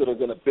ones that are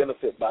going to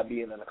benefit by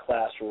being in a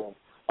classroom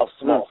of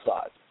small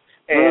size?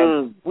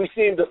 And we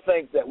seem to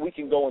think that we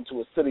can go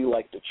into a city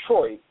like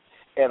Detroit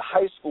and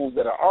high schools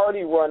that are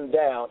already run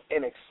down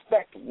and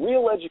expect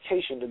real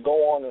education to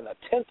go on in a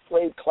 10th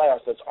grade class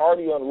that's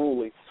already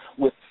unruly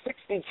with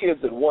 60 kids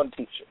and one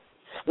teacher.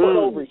 But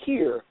over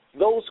here,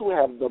 those who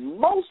have the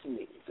most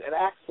needs and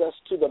access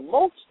to the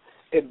most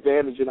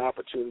advantage and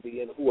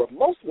opportunity and who are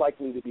most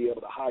likely to be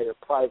able to hire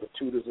private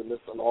tutors and this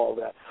and all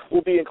that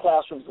will be in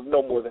classrooms of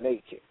no more than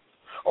 8 kids.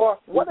 Or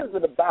what is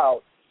it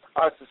about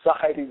our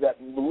society that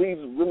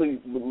really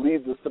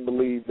leads us to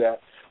believe that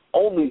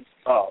only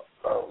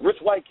rich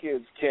white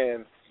kids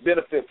can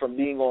benefit from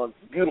being on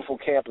beautiful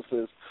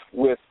campuses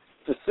with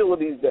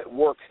facilities that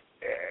work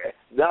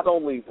not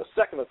only the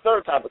second or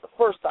third time, but the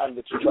first time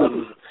that you try to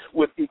use it,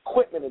 with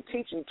equipment and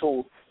teaching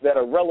tools that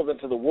are relevant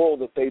to the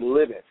world that they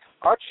live in.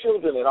 Our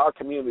children in our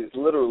communities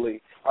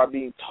literally are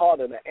being taught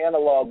in an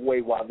analog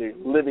way while they're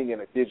living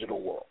in a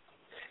digital world.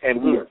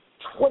 And we are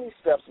 20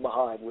 steps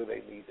behind where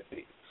they need to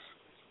be.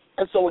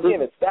 And so,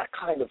 again, it's that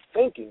kind of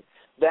thinking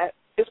that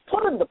is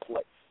put into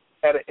place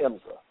at an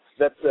IMSA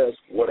that says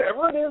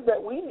whatever it is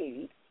that we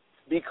need,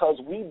 because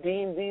we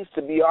deem these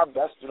to be our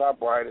best and our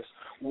brightest,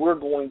 we're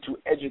going to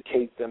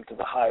educate them to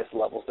the highest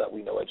levels that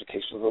we know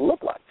education will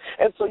look like.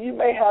 And so you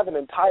may have an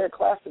entire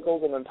class that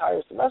goes an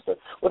entire semester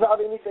without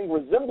anything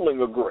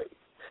resembling a grade,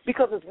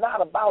 because it's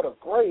not about a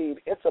grade.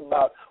 It's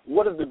about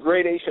what is the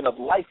gradation of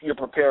life you're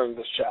preparing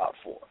this child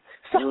for.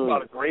 It's not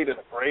about a grade in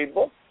a grade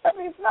book. That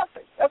means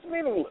nothing. That's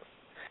meaningless.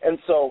 And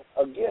so,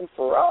 again,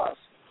 for us,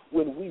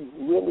 when we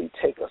really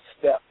take a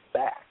step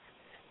back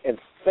and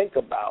think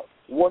about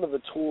what are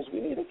the tools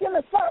we need, again,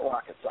 it's not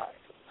rocket science.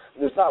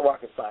 It's not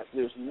rocket science.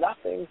 There's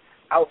nothing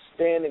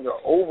outstanding or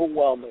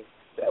overwhelming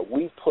that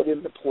we put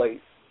into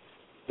place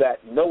that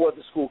no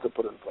other school could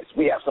put into place.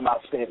 We have some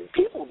outstanding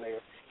people there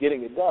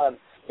getting it done,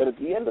 but at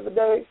the end of the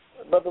day,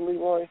 Brother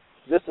Leroy,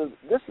 this is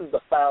the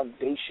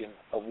foundation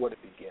of what it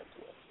begins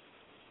with.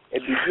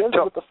 It begins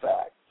with the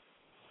fact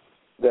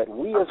that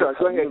we as a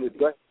community.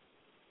 Go ahead.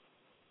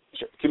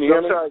 Can you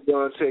hear me?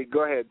 I'm sorry,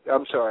 go ahead.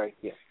 I'm sorry.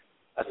 Yeah.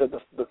 I said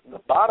the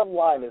bottom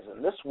line is,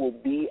 and this will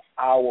be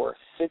our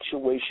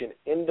situation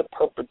into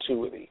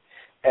perpetuity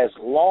as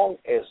long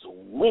as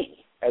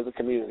we as a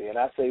community, and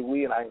I say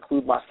we and I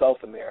include myself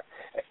in there,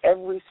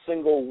 every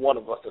single one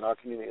of us in our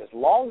community, as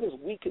long as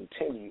we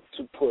continue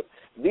to put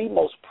the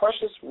most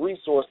precious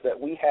resource that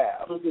we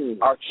have,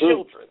 our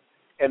children,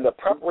 and the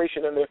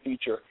preparation in their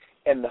future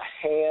in the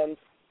hands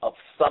of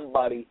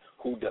somebody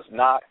who does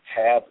not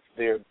have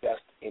their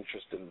best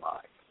interest in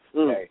mind.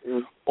 Okay?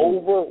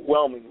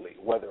 Overwhelmingly,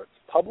 whether it's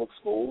public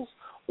schools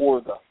or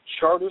the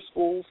charter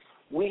schools,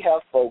 we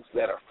have folks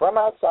that are from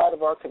outside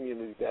of our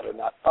community, that are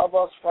not of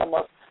us, from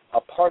us, a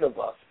part of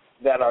us,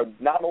 that are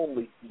not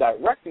only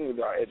directing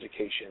our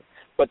education,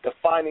 but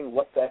defining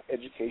what that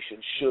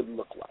education should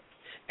look like.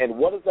 And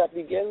what does that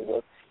begin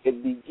with?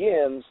 It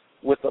begins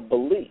with a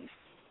belief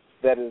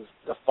that is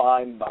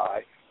defined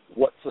by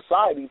what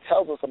society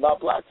tells us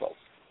about black folks.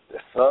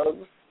 They're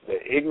thugs,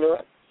 they're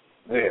ignorant,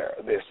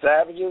 they're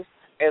savages.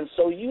 And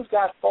so you've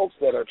got folks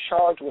that are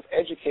charged with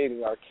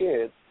educating our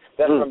kids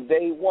that from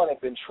day one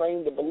have been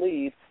trained to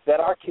believe that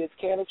our kids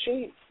can't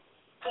achieve,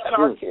 that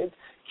our kids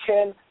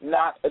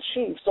cannot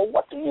achieve. So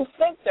what do you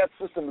think that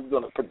system is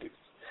going to produce?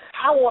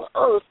 How on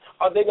earth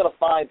are they going to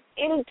find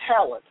any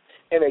talent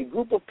in a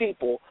group of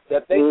people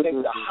that they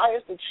think the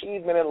highest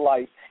achievement in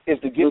life is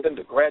to get them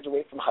to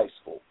graduate from high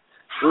school?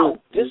 How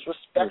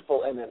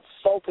disrespectful and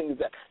insulting is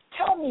that?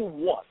 Tell me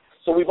one.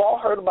 So we've all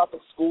heard about the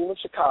school in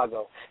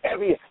Chicago.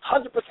 Every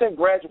 100%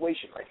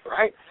 graduation rate,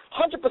 right?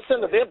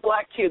 100% of their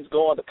black kids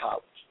go on to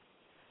college.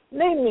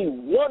 Name me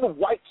one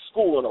white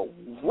school in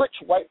a rich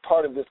white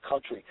part of this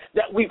country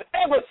that we've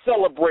ever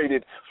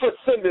celebrated for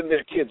sending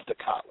their kids to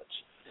college.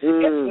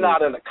 It's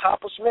not an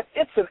accomplishment.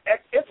 It's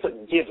a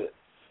given.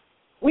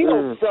 We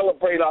don't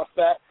celebrate our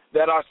fact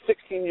that our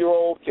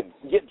 16-year-old can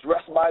get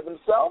dressed by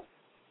themselves.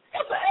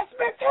 It's an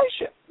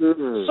expectation.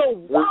 So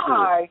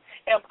why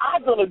am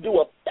I going to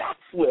do a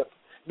backflip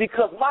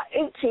because my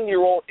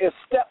 18-year-old is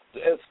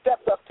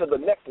stepped up to the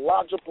next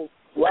logical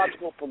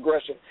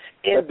progression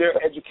in their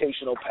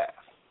educational path?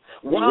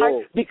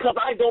 Why? Because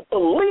I don't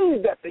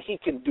believe that he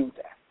can do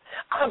that.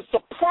 I'm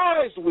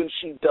surprised when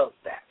she does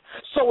that.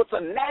 So it's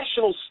a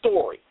national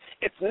story.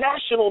 It's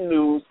national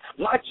news.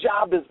 My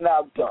job is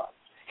now done.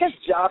 His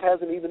job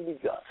hasn't even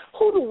begun.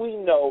 Who do we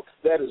know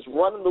that is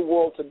running the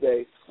world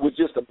today with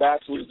just a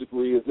bachelor's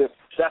degree as if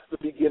that's the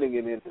beginning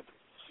and end of it?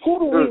 Who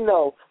do we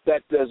know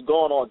that has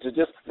gone on to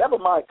just, never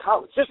mind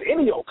college, just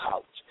any old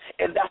college,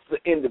 and that's the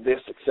end of their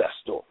success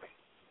story?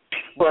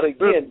 But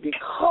again,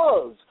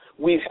 because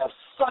we have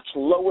such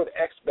lowered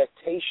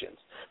expectations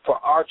for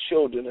our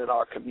children in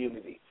our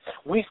community,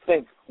 we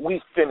think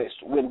we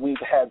finished when we've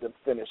had them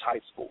finish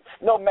high school,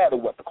 no matter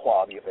what the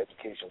quality of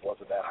education was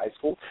at that high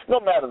school,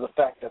 no matter the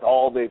fact that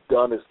all they've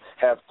done is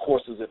have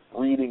courses in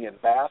reading and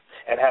math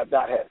and have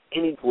not had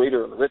any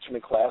greater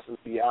enrichment classes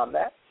beyond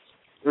that.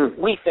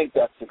 We think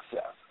that's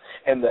success.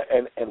 And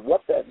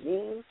what that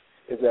means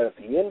is that at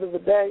the end of the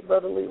day,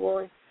 Brother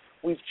Leroy,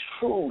 we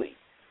truly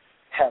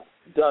have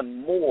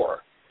done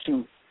more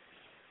to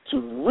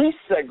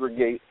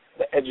resegregate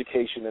the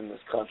education in this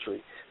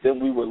country than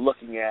we were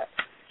looking at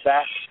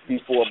back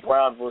before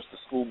Brown versus the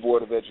School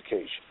Board of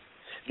Education.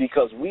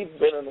 Because we've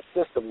been in a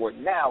system where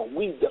now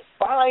we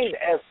define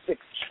as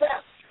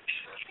success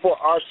for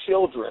our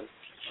children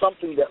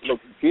something that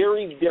looks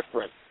very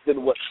different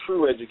than what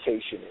true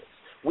education is.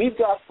 We've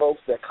got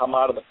folks that come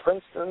out of the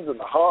Princetons and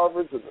the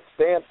Harvards and the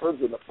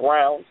Stanfords and the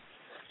Browns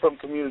from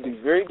communities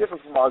very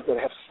different from ours that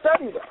have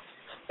studied us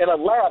in a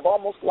lab,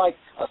 almost like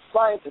a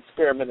science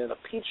experiment in a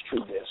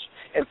Peachtree dish,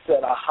 and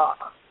said, aha,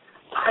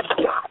 I've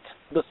got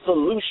the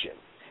solution.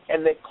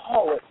 And they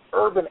call it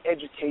urban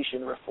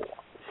education reform.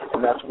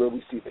 And that's where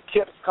we see the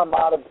KIPS come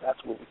out of,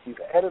 that's where we see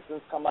the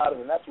Edisons come out of,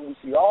 and that's where we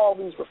see all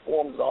these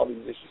reforms, all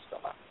these issues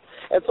come out.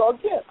 And so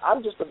again,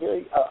 I'm just a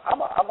very,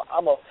 I'm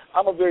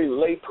a very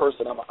lay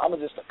person. I'm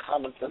just a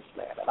common sense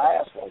man, and I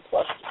ask one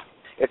question: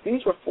 if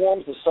these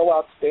reforms are so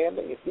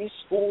outstanding, if these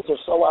schools are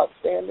so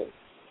outstanding,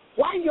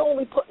 why are you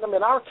only putting them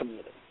in our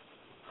community?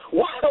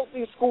 Why don't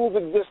these schools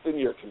exist in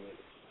your community?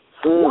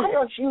 Why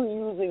aren't you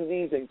using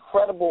these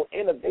incredible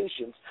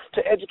innovations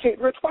to educate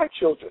rich white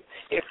children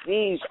if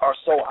these are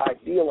so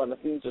ideal and if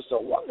these are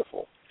so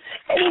wonderful?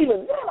 And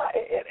even then,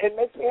 it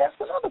makes me ask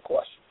another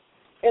question.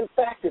 In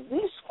fact, if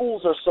these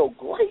schools are so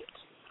great,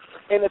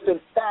 and if in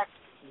fact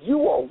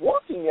you are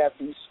working at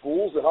these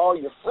schools and all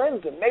your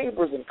friends and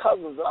neighbors and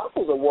cousins and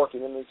uncles are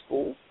working in these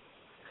schools,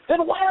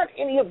 then why aren't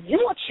any of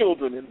your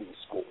children in these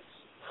schools?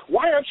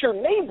 Why aren't your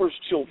neighbors'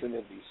 children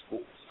in these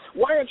schools?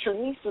 Why aren't your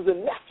nieces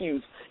and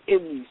nephews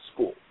in these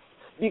schools?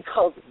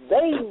 Because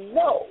they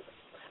know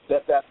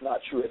that that's not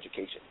true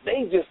education.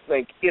 They just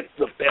think it's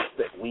the best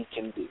that we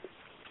can do.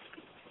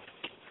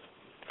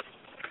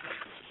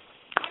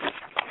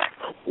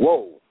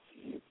 Whoa.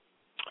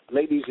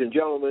 Ladies and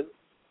gentlemen,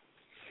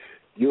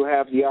 you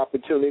have the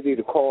opportunity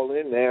to call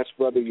in and ask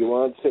Brother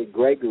Younce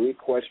Gregory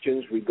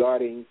questions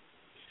regarding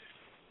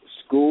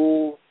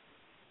school,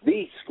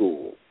 the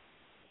school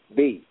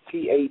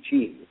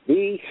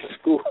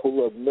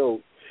of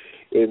note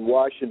in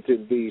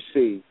Washington,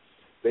 D.C.,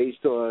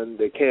 based on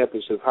the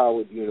campus of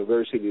Howard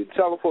University. The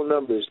telephone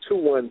number is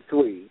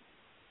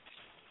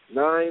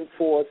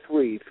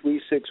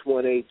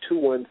 213-943-3618,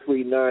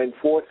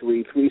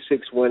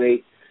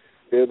 213-943-3618.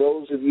 There are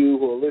those of you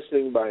who are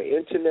listening by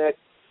internet,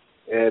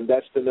 and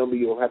that's the number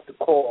you'll have to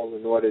call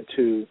in order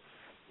to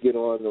get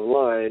on the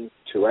line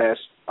to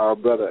ask our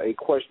brother a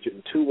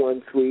question,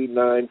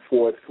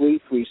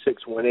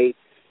 213-943-3618.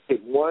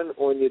 Hit 1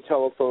 on your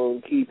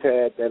telephone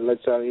keypad. That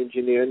lets our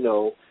engineer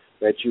know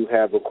that you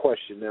have a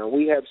question. Now,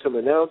 we have some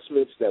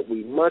announcements that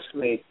we must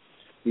make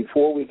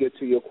before we get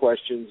to your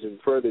questions and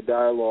further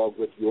dialogue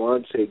with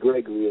Younce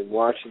Gregory in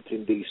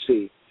Washington,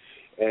 D.C.,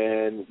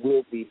 and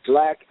we'll be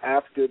back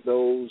after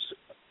those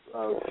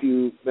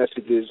few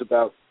messages,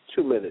 about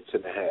 2 minutes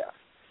and a half.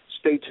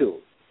 Stay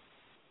tuned.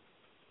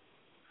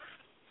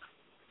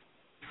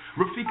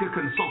 Rafika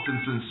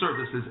Consultants and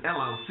Services,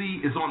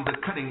 LLC, is on the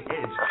cutting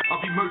edge of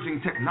emerging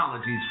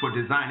technologies for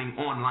designing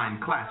online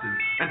classes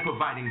and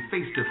providing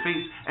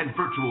face-to-face and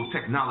virtual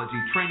technology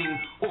training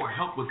or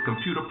help with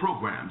computer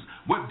programs,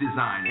 web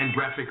design, and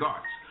graphic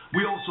arts.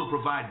 We also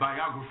provide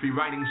biography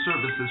writing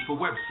services for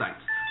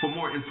websites. For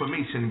more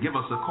information, give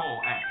us a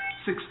call at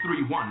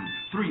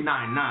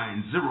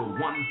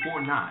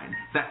 631-399-0149.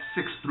 That's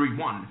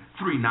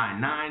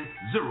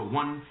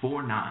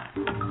 631-399-0149.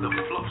 The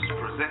Fluffs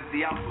present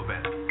the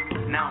alphabet,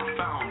 now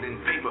found in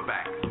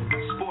paperback,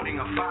 sporting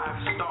a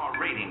 5-star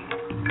rating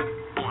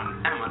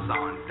on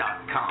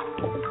Amazon.com.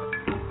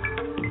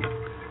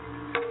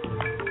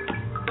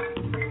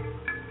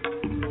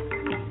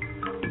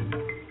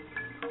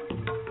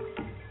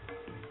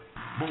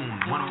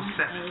 Moon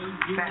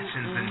 107,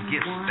 fashions and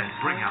gifts that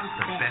bring out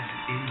the best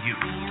in you.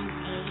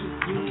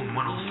 Moon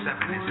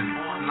 107 is an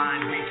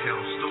online retail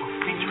store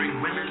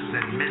featuring women's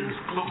and men's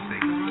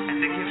clothing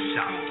and a gift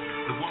shop.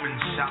 The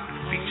woman's shop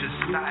features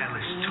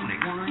stylish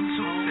tunics,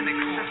 suits, and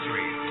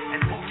accessories,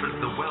 and offers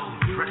the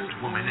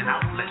well-dressed woman an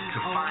outlet to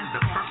find the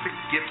perfect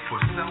gift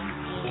for self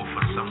or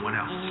for someone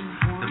else.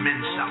 The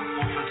men's shop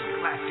offers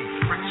classy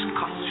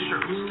French-cut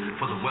shirts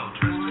for the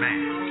well-dressed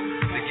man.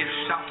 The gift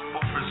shop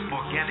offers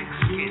organic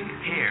skin,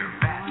 hair,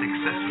 bath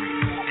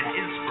accessories, and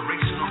inspiration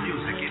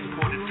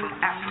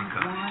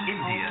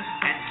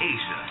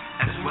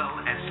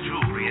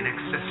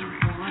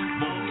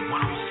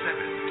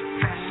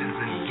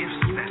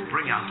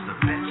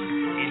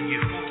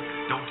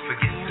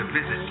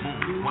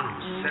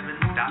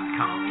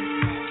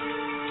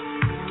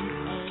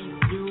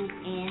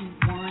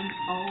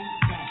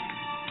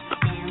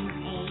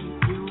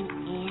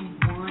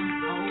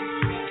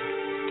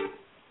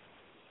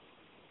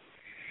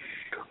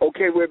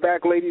Okay, we're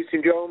back, ladies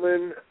and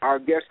gentlemen. Our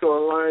guest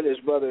online is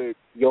Brother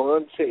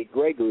Younce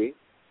Gregory.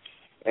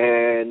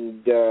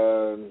 And,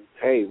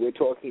 hey, we're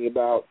talking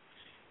about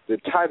the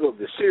title of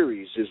the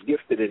series is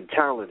Gifted and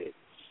Talented.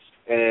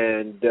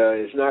 And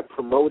it's not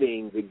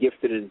promoting the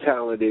gifted and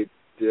talented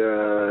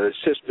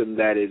system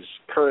that is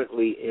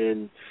currently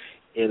in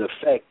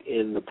effect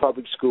in the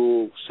public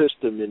school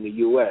system in the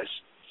U.S.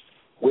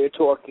 We're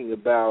talking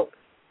about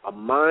a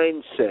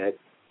mindset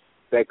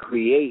that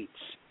creates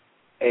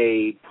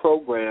a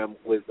program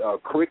with a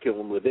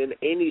curriculum within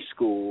any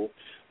school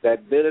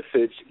that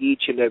benefits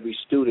each and every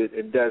student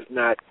and does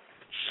not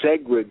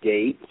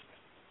segregate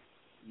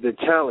the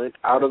talent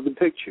out of the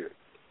picture.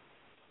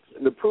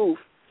 And the proof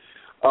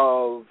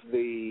of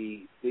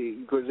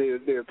because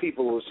there are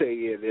people who say,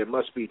 yeah, there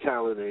must be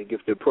talent in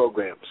gifted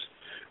programs.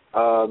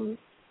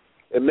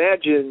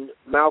 Imagine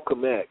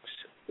Malcolm X,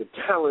 the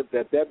talent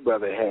that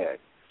brother had,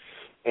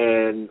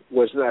 and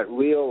was not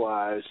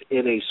realized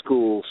in a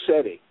school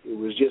setting. It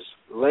was just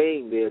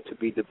laying there to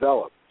be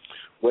developed.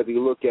 Whether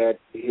you look at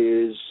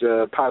his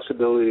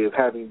possibility of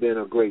having been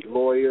a great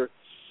lawyer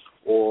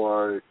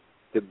or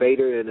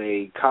debater in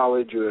a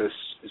college or a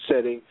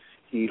setting,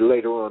 he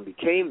later on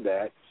became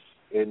that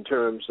in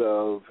terms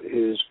of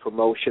his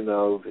promotion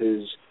of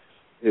his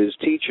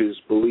teachers'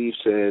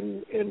 beliefs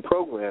and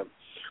program.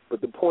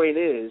 But the point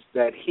is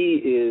that he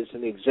is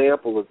an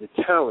example of the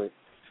talent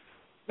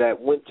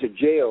that went to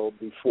jail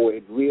before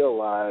it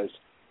was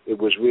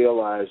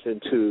realized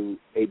into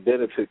a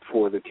benefit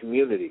for the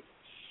community.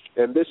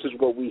 And this is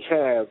what we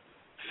have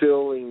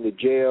filling the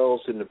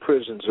jails and the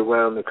prisons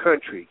around the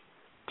country.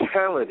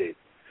 Talented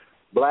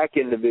black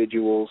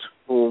individuals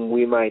whom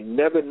we might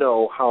never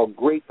know how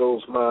great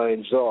those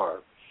minds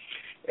are.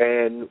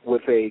 And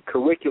with a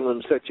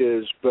curriculum such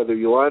as Brother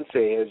Younce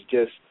has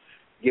just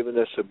given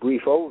us a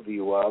brief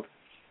overview of,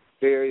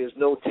 there is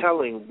no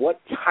telling what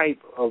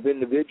type of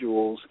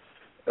individuals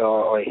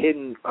are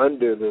hidden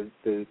under the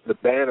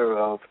banner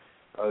of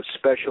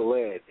special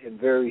ed and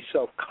very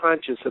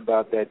self-conscious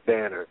about that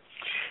banner.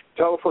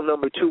 Telephone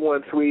number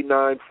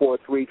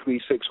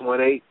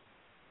 213-943-3618.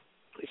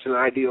 It's an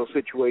ideal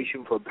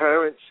situation for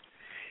parents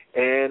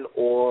and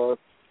or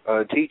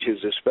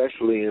teachers,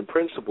 especially and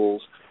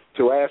principals,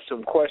 to ask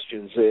some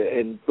questions.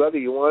 And Brother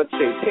Younce,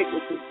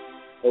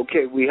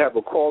 okay, we have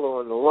a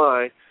caller on the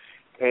line,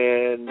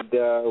 and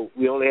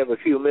we only have a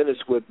few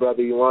minutes with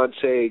Brother Younce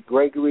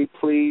Gregory.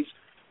 Please,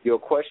 your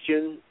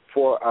question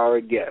for our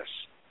guest.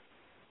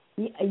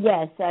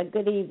 Yes,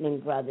 good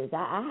evening, brothers.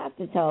 I have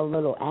to tell a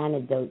little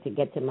anecdote to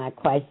get to my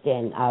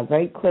question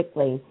very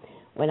quickly.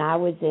 When I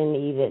was in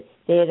either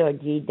STID or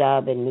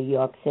GW in New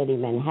York City,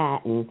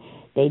 Manhattan,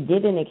 they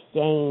did an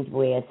exchange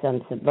where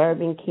some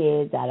suburban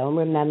kids, I don't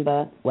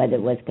remember whether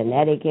it was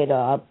Connecticut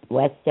or up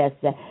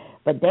Westchester,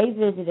 but they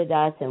visited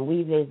us and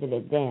we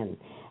visited them.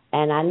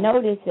 And I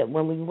noticed that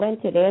when we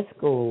went to their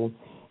school,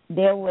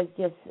 there was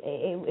just,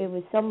 it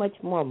was so much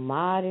more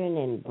modern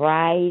and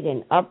bright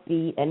and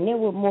upbeat, and there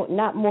were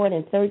not more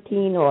than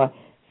 13 or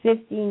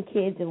 15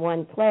 kids in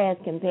one class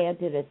compared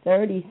to the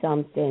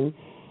 30-something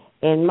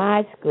in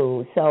my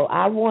school. So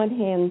I want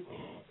him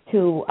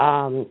to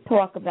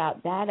talk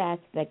about that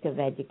aspect of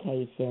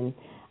education.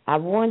 I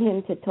want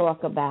him to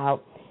talk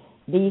about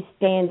these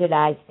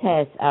standardized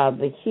tests.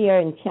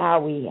 Bashir and Chow,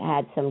 we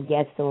had some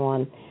guests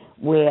on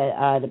where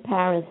the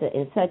parents are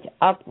in such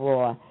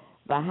uproar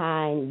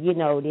behind,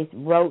 this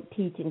rote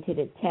teaching to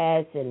the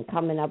test and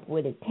coming up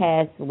with a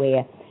test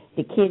where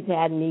the kids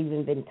hadn't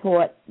even been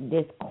taught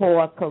this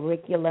core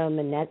curriculum,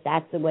 and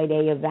that's the way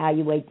they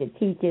evaluate the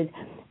teachers.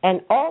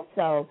 And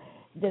also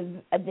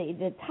the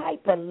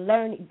type of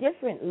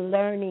different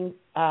learning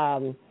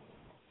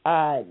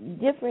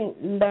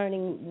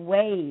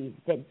ways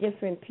that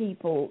different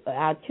people,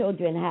 our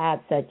children have,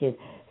 such as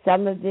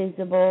some are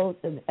visual,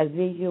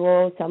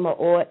 some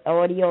are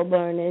audio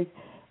learners,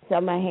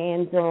 some are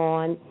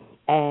hands-on,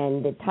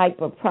 and the type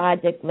of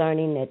project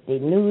learning that the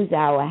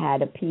NewsHour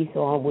had a piece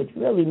on, which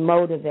really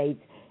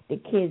motivates the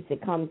kids to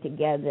come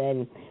together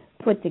and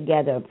put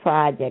together a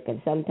project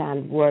and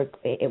sometimes work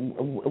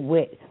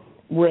with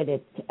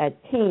a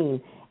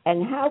team.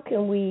 And how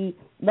can we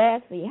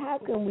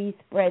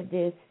spread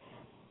this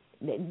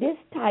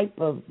type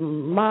of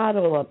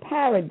model or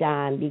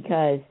paradigm,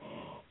 because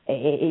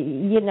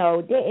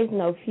there is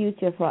no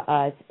future for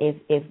us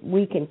if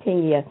we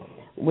continue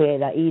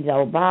with either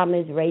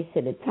Obama's race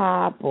to the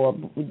top or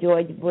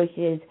George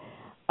Bush's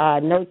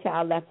No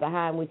Child Left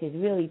Behind, which is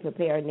really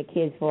preparing the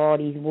kids for all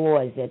these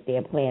wars that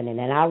they're planning.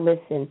 And I'll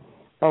listen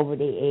over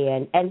the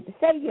air. And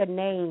say your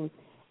name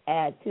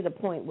to the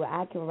point where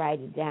I can write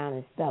it down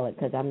and spell it,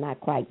 because I'm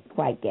not quite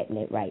getting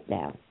it right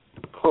now.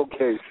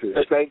 Okay,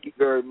 sir. Thank you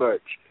very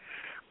much.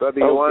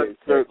 Brother, okay,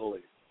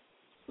 certainly.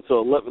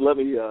 So let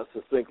me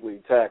succinctly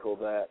tackle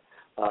that.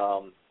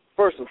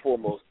 First and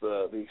foremost,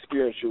 the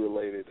experience you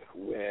related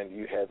when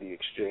you had the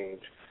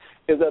exchange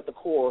is at the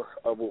core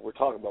of what we're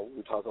talking about when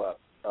we talk about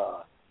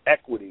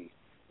equity,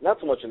 not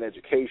so much in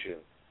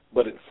education,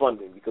 but in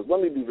funding. Because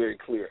let me be very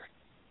clear.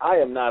 I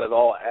am not at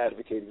all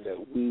advocating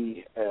that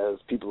we as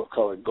people of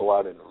color go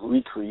out and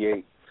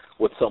recreate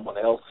what someone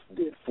else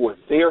did for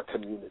their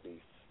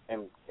community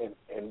and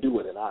do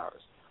it in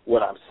ours.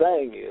 What I'm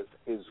saying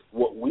is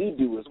what we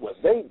do is what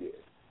they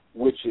did,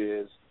 which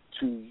is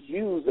to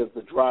use as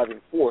the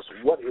driving force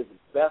what is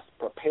best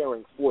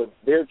preparing for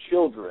their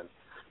children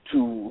to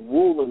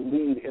rule and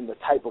lead in the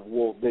type of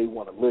world they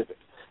want to live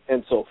in.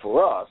 And so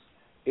for us,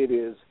 it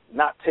is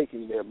not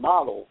taking their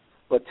model,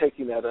 but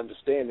taking that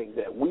understanding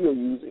that we are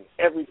using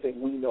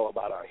everything we know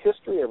about our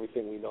history,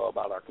 everything we know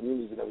about our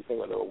communities, and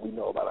everything we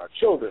know about our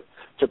children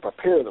to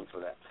prepare them for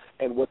that.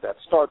 And what that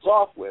starts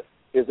off with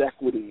is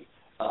equity,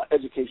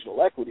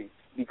 educational equity,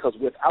 because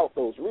without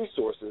those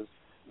resources,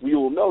 we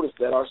will notice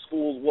that our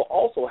schools will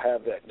also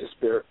have that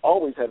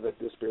always have that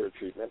disparate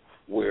treatment,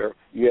 where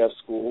you have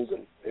schools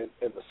in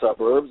the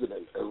suburbs and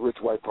in rich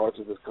white parts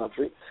of this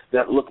country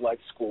that look like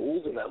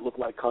schools and that look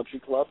like country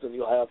clubs, and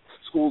you'll have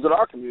schools in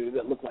our community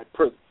that look like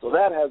prisons. So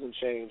that hasn't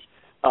changed,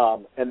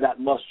 and that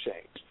must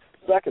change.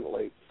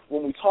 Secondly,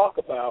 when we talk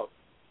about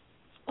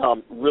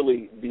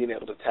really being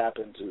able to tap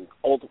into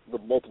the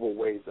multiple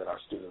ways that our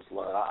students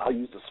learn, I'll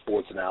use the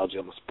sports analogy.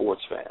 I'm a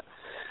sports fan.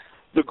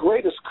 The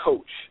greatest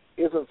coach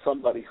isn't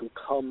somebody who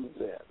comes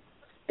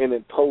in and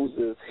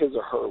imposes his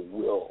or her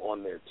will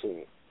on their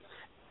team.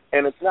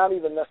 And it's not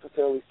even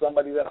necessarily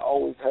somebody that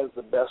always has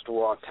the best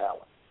raw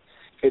talent.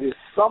 It is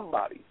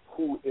somebody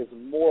who is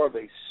more of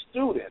a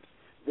student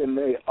than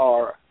they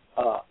are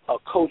a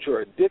coach or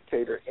a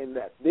dictator, in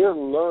that they're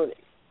learning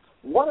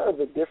what are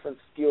the different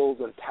skills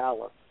and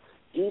talents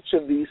each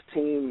of these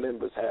team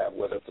members have,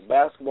 whether it's a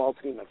basketball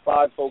team and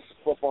 5 folks, a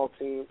football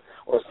team,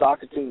 or a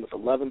soccer team with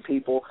 11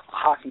 people, a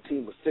hockey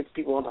team with 6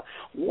 people on top.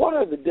 What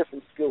are the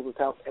different skills and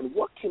talents, and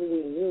what can we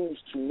use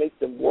to make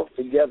them work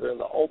together in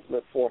the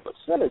ultimate form of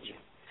synergy?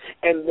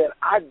 And then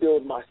I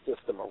build my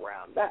system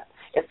around that.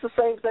 It's the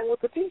same thing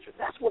with the teacher.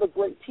 That's what a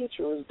great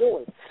teacher is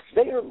doing.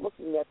 They are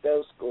looking at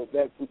that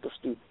group of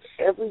students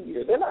every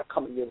year. They're not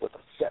coming in with a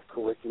set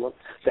curriculum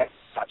that's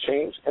not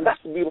changed. And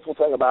that's the beautiful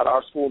thing about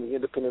our school and the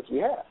independence we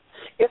have.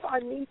 If I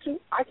need to,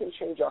 I can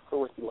change our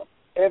curriculum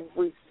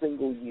every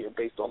single year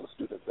based on the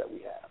students that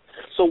we have.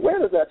 So where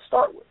does that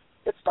start with?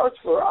 It starts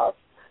for us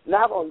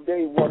not on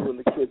day one when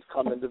the kids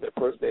come into their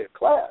first day of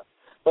class,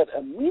 but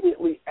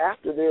immediately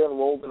after they're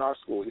enrolled in our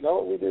school. You know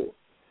what we do?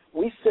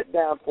 We sit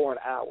down for an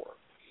hour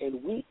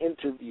and we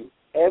interview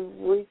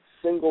every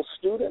single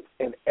student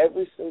and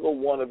every single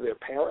one of their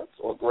parents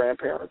or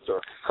grandparents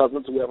or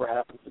cousins, whoever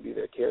happens to be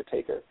their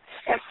caretaker,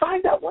 and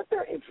find out what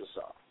their interests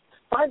are.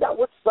 Find out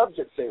what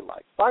subjects they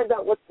like. Find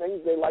out what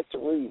things they like to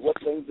read, what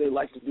things they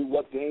like to do,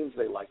 what games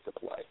they like to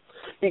play.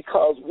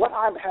 Because what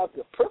I have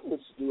the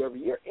privilege to do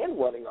every year in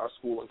running our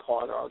school and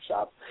calling our own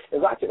shots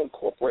is I can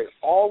incorporate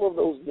all of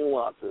those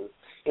nuances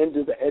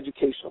into the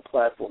educational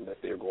platform that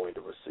they're going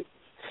to receive.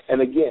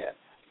 And again,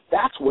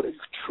 that's what a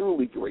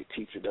truly great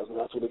teacher does, and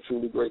that's what a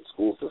truly great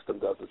school system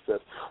does. It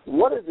says,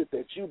 what is it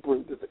that you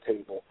bring to the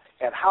table,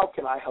 and how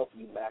can I help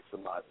you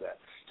maximize that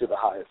to the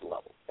highest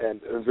level?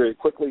 And very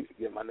quickly,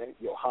 again, my name is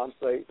Younce,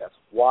 that's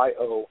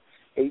Yohance.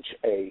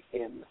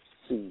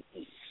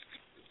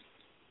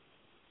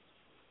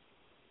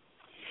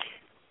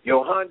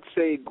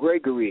 Younce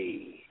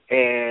Gregory,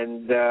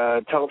 and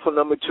telephone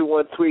number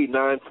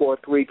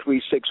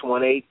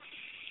 213-943-3618.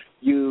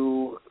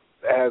 You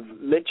have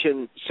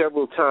mentioned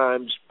several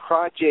times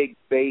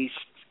project-based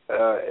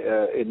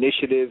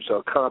initiatives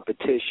or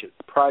competition,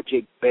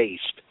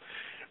 project-based.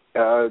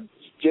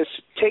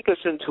 Just take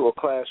us into a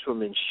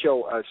classroom and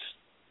show us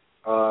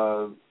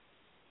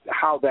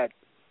how that,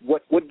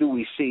 what do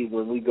we see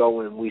when we go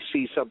and we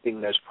see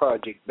something that's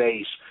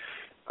project-based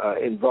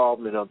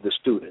involvement of the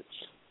students?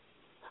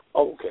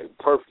 Okay,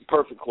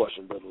 perfect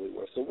question, Brother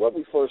Leroy. So what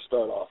we first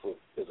start off with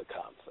is a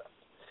concept.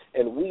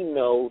 And we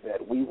know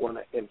that we want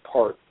to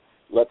impart,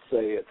 let's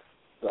say it's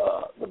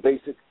the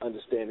basic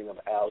understanding of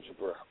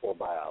algebra or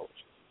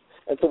biology.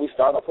 And so we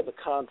start off with a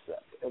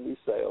concept, and we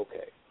say,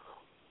 okay,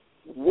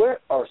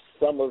 what are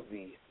some of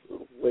the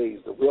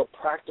ways, the real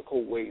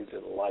practical ways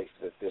in life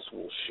that this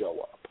will show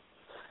up?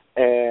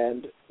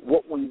 And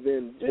what we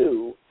then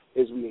do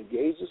is we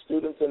engage the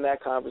students in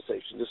that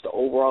conversation, just the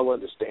overall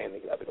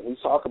understanding of it. And we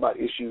talk about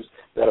issues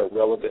that are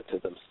relevant to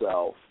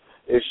themselves,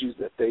 issues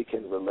that they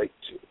can relate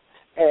to.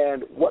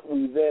 And what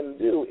we then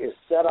do is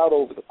set out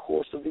over the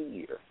course of the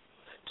year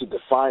to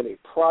define a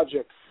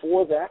project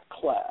for that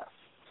class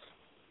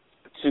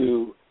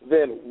to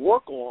then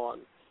work on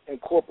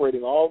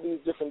incorporating all these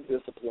different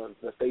disciplines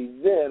that they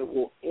then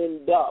will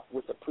end up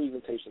with a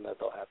presentation that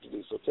they'll have to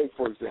do. So take,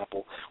 for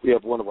example, we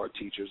have one of our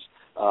teachers,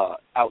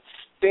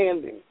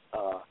 outstanding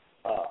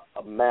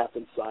a math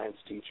and science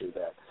teacher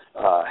that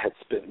had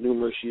spent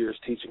numerous years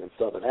teaching in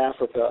Southern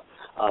Africa,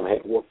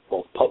 had worked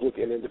both public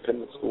and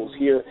independent schools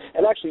here,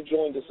 and actually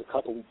joined us a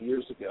couple of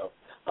years ago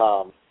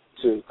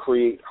to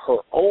create her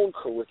own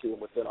curriculum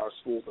within our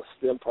schools, a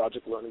STEM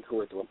project learning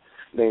curriculum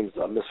named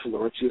Miss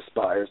Florentia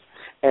Spires.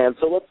 And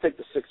so let's take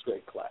the 6th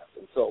grade class.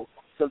 And so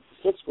since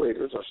the 6th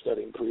graders are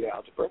studying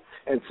pre-algebra,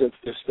 and since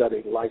they're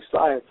studying life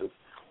sciences,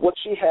 what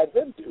she had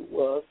them do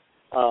was,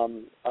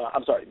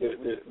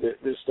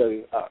 they're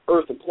studying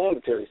earth and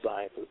planetary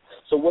sciences.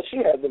 So what she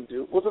had them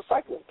do was a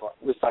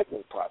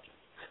recycling project,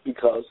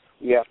 because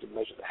we have to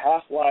measure the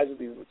half-lives of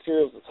these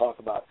materials to talk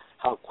about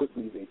how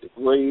quickly they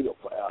degrade,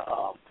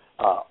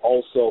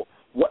 also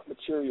what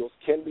materials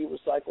can be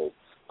recycled,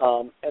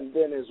 and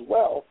then as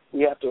well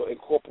we have to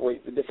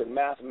incorporate the different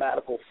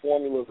mathematical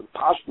formulas and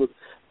postulates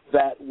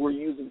that we're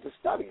using to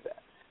study that.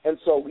 And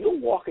so you'll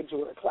walk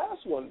into a class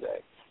one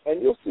day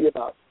and you'll see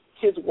about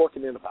kids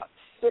working in about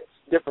 6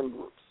 different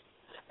groups,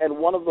 and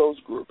one of those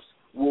groups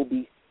will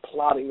be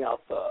plotting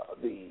out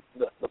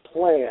the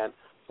plan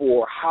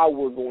for how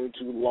we're going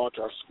to launch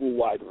our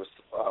school-wide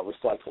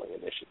recycling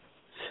initiative.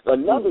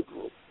 Another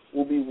group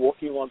will be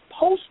working on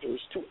posters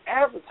to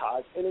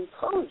advertise and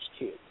encourage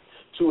kids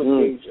to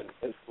engage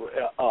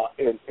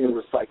in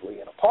recycling.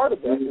 And a part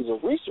of that is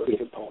a research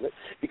component,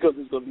 because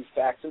there's going to be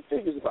facts and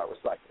figures about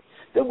recycling.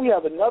 Then we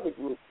have another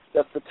group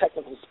that's the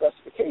technical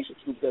specifications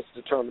group that's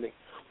determining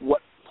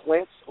what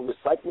plants or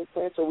recycling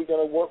plants are we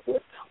going to work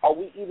with. Are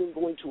we even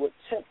going to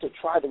attempt to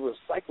try to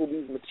recycle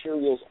these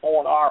materials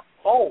on our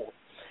own?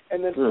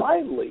 And then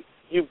finally,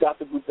 you've got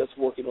the group that's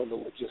working on the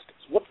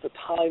logistics. What's the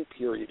time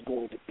period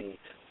going to be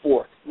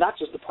for not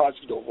just the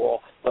project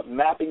overall, but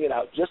mapping it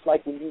out, just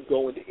like when you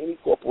go into any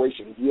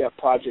corporation, you have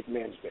project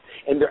management,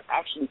 and they're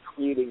actually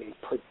creating a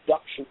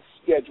production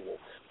schedule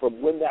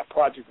from when that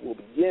project will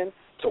begin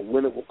to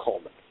when it will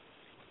culminate.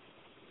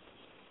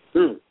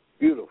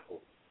 Beautiful.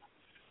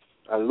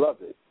 I love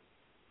it.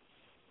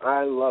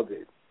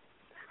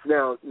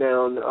 Now,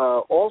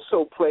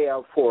 also play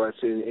out for us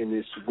in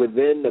this,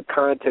 within the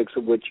context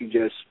of what you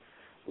just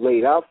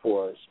laid out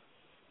for us,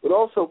 but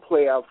also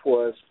play out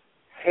for us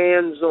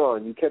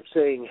hands-on. You kept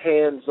saying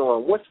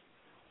hands-on. What's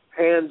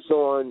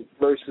hands-on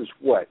versus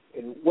what?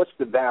 And what's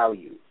the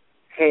value?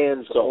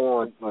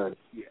 Hands-on.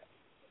 Yeah,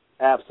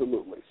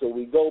 absolutely. So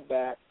we go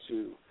back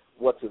to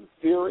what's in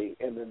theory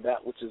and then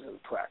that which is in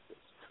practice.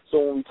 So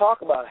when we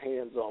talk about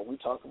hands-on, we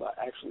talk about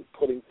actually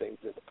putting things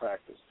into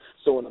practice.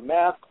 So in a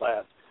math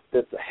class,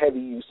 that's a heavy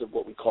use of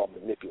what we call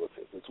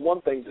manipulatives. It's one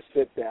thing to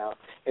sit down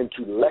and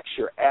to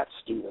lecture at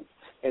students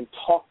and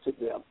talk to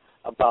them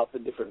about the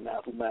different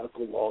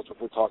mathematical laws, if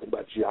we're talking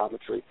about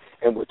geometry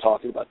and we're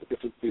talking about the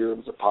different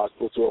theorems of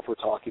postulates, or if we're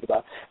talking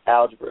about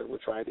algebra and we're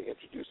trying to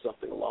introduce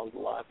something along the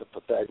lines of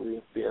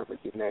Pythagorean theorem or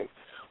name.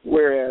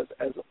 Whereas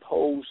as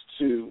opposed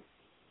to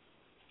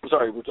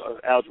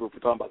algebra, if we're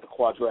talking about the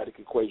quadratic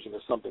equation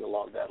or something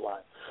along that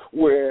line.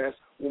 Whereas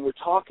when we're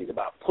talking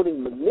about putting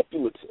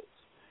manipulatives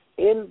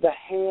in the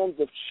hands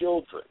of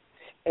children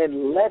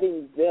and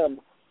letting them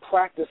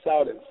practice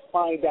out and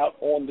find out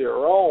on their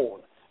own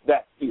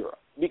that theorem.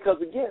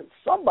 Because, again,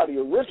 somebody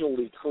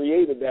originally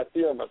created that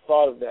theorem or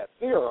thought of that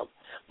theorem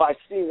by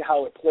seeing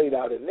how it played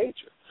out in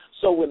nature.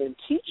 So when in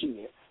teaching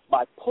it,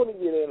 by putting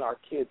it in our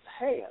kids'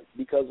 hands,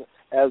 because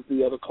as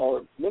the other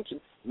caller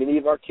mentioned, many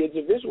of our kids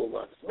are visual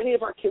learners. Many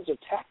of our kids are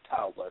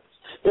tactile learners.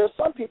 There are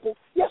some people,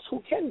 yes,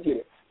 who can get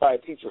it by a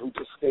teacher who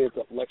just stands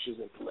up, lectures,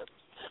 and delivers.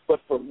 But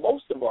for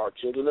most of our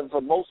children and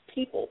for most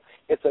people,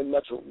 it's a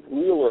much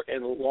realer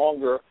and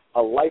longer,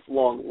 a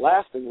lifelong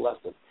lasting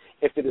lesson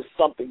if it is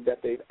something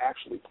that they've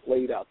actually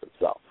played out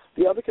themselves.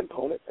 The other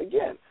component,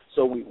 again,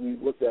 so we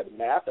looked at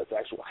math, that's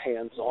actual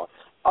hands-on.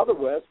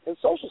 Otherwise, in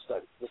social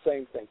studies, the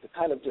same thing, to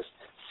kind of just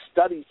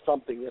study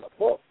something in a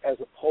book as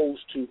opposed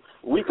to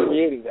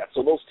recreating that.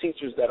 So those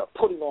teachers that are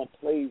putting on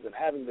plays and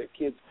having their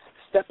kids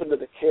step into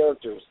the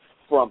characters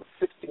from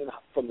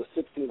the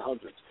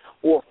 1600s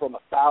or from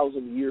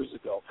 1,000 years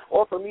ago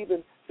or from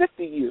even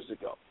 50 years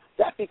ago,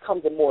 that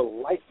becomes a more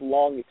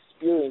lifelong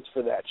experience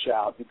for that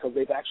child because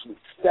they've actually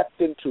stepped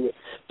into it,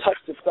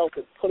 touched it, felt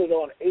it, put it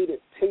on, ate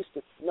it,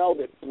 tasted, smelled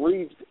it,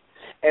 breathed it.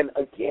 And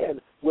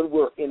again, when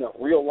we're in a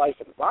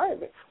real-life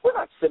environment, we're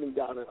not sitting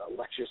down in a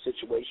lecture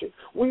situation.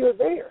 We are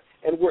there,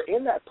 and we're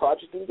in that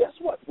project. And guess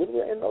what? When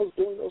we're in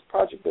doing those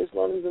project-based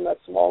learnings in that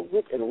small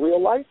group in real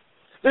life,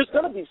 there's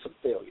going to be some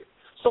failure.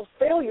 So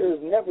failure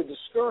is never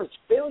discouraged.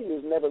 Failure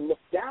is never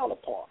looked down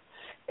upon.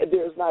 And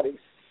there's not a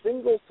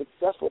single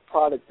successful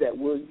product that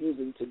we're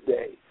using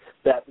today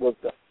that was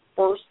the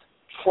first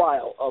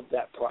trial of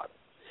that product.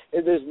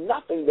 And there's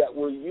nothing that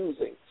we're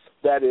using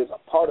that is a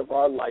part of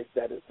our life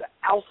that is the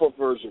alpha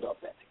version of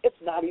that.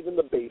 It's not even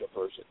the beta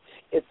version.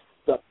 It's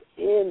the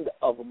end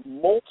of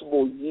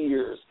multiple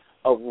years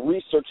of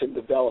research and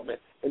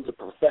development into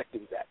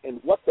perfecting that. And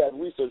what that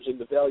research and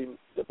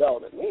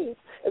development means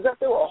is that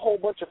there were a whole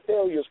bunch of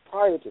failures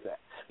prior to that.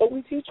 But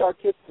we teach our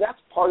kids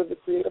that's part of the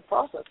creative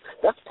process.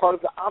 That's part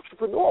of the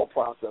entrepreneurial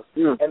process.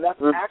 And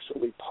that's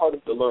actually part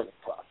of the learning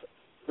process.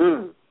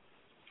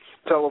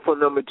 Telephone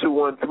number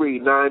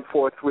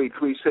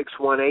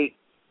 213-943-3618.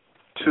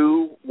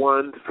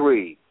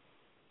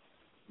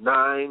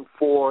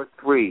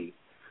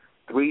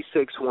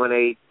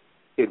 213-943-3618.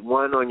 Hit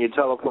 1 on your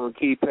telephone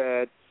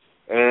keypad,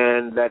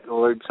 and that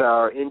alerts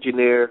our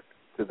engineer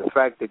to the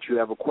fact that you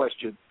have a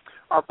question.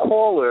 Our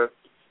caller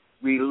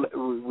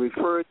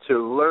referred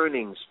to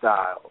learning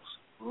styles.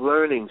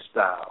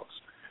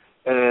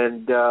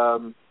 And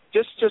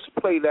just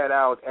play that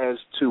out as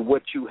to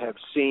what you have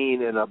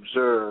seen and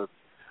observed,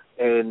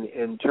 and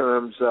in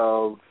terms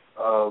of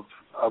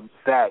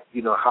that,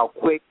 how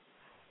quick,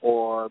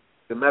 or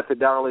the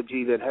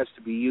methodology that has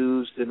to be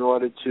used in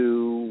order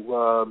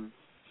to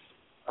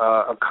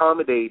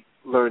accommodate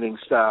learning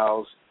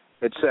styles,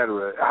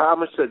 etc. How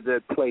much does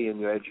that play in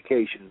your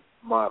education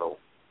model?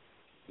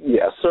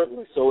 Yeah,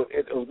 certainly. So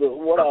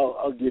what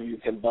I'll give you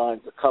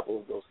combines a couple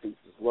of those pieces: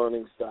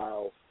 learning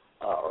styles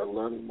or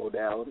learning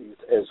modalities,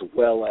 as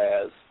well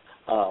as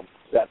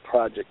that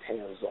project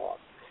hands-on.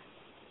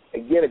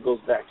 Again, it goes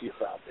back to your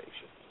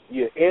foundation.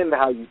 You end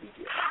how you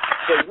begin.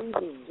 So we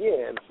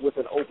begin with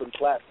an open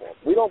platform.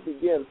 We don't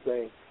begin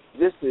saying,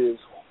 this is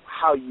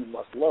how you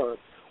must learn.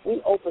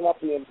 We open up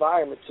the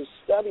environment to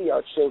study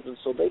our children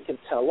so they can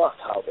tell us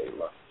how they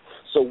learn.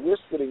 So we're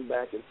sitting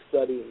back and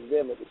studying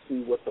them and to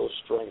see what those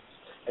strengths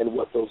and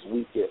what those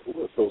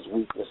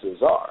weaknesses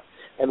are.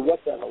 And what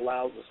that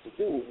allows us to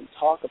do when we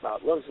talk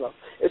about learning stuff,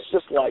 it's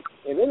just like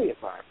in any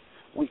environment.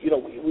 We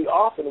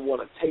often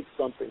want to take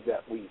something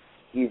that we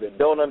either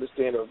don't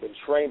understand or have been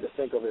trained to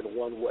think of it in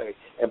one way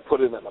and put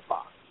it in a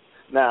box.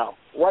 Now,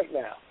 right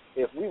now,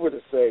 if we were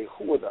to say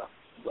who are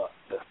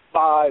the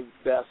 5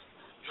 best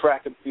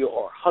track and field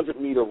or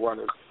 100-meter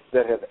runners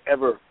that have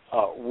ever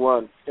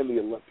run in the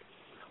Olympics,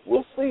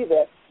 we'll see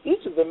that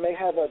each of them may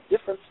have a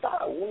different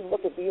style. When we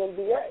look at the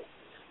NBA,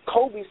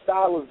 Kobe's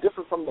style is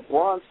different from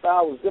LeBron's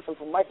style, is different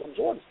from Michael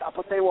Jordan's style,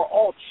 but they were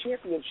all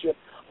championship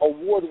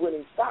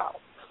award-winning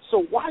styles.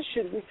 So why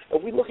should we,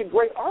 if we look at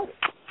great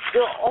artists,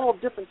 there are all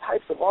different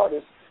types of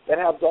artists that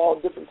have all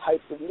different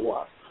types of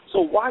nuance. So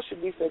why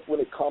should we think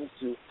when it comes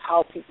to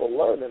how people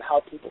learn and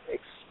how people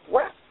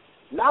express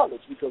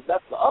knowledge, because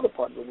that's the other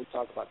part when we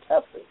talk about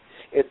testing.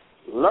 It's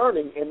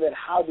learning, and then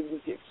how do we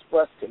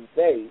express,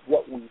 convey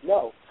what we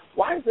know.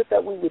 Why is it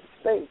that we would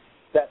think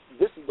that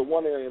this is the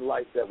one area in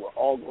life that we're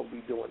all going to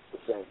be doing the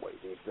same way,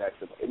 the exact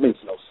same way? It makes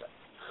no sense.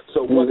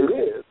 So what it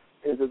is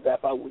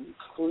that by when you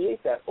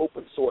create that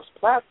open source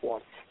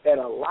platform, it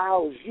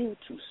allows you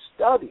to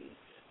study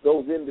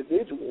those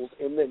individuals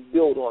and then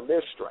build on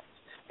their strengths.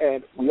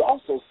 And we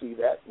also see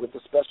that with the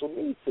special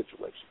needs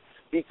situation,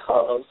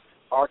 because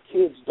our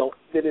kids don't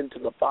fit into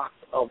the box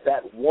of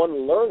that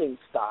one learning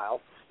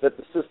style that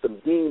the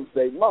system deems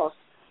they must,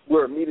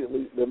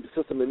 the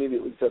system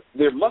immediately says,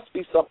 there must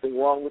be something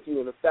wrong with you,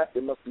 and in fact,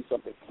 there must be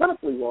something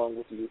clinically wrong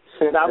with you.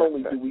 Not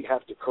only do we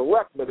have to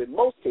correct, but in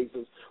most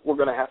cases, we're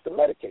going to have to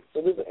medicate.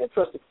 So there's an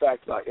interesting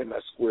fact about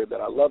MS squared that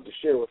I love to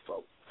share with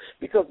folks,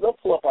 because they'll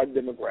pull up our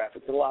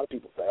demographics, and a lot of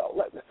people say, oh,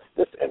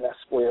 this MS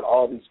squared,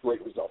 all these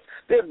great results.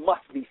 There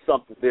must be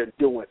something they're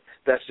doing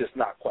that's just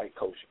not quite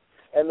kosher.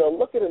 And they'll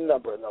look at a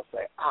number and they'll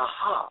say,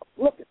 aha,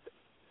 look at this.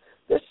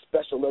 This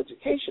special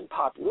education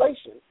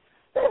population,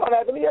 they don't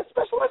have any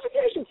special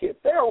education kids.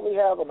 They only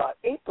have about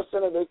 8%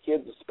 of their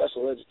kids with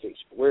special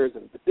education, whereas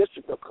in the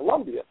District of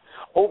Columbia,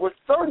 over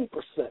 30%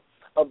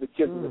 of the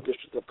kids in the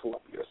District of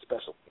Columbia are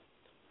special kids.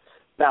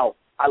 Now,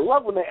 I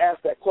love when they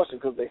ask that question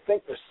because they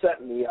think they're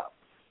setting me up.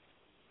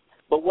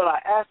 But what I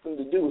ask them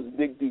to do is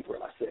dig deeper,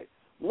 and I say,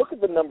 look at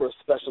the number of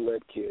special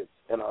ed kids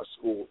in our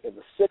school in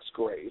the 6th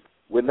grade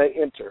when they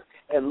enter,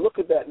 and look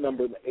at that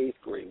number in the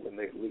 8th grade when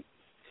they leave.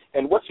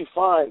 And what you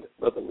find,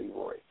 Brother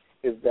Leroy,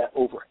 is that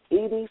over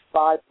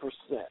 85%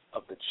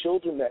 of the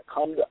children that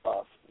come to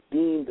us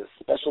deemed as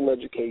special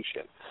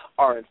education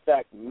are, in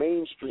fact,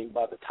 mainstreamed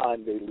by the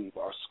time they leave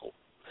our school.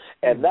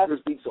 And that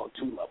speaks on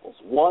 2 levels.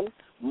 One,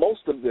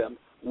 most of them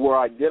were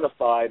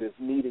identified as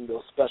needing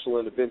those special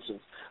interventions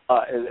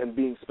and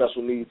being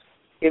special needs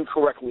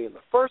incorrectly in the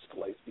first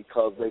place,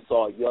 because they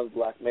saw a young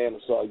black man or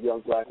saw a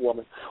young black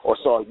woman or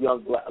saw a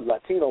young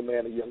Latino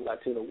man, a young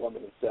Latino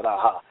woman, and said,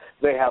 aha,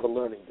 they have a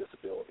learning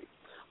disability.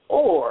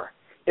 Or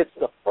it's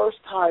the first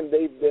time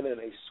they've been in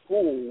a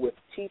school with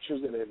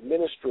teachers and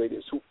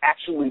administrators who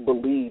actually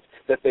believe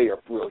that they are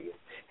brilliant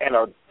and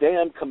are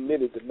damn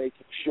committed to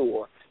making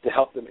sure to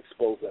help them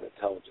expose that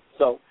intelligence.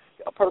 So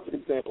a perfect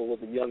example was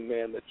a young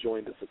man that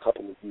joined us a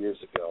couple of years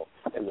ago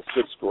in the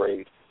 6th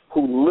grade,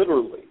 who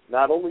literally,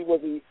 not only was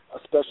he a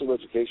special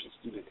education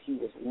student, he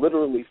was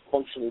literally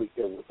functionally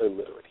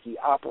illiterate. He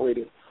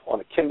operated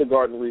on a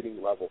kindergarten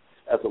reading level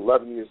as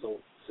 11 years old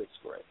in 6th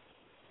grade.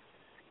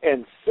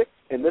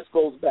 And this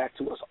goes back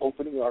to us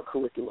opening our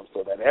curriculum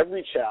so that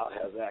every child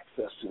has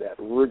access to that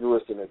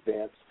rigorous and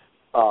advanced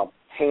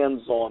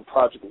hands-on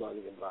project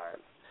learning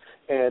environment.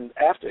 And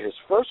after his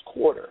first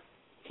quarter,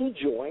 he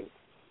joined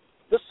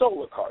the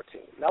Solar Car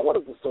team. Now, what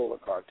is the Solar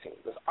Car team?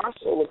 Our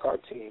Solar Car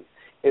team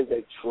is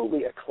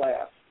truly a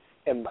class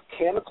in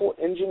mechanical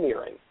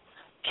engineering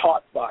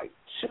taught by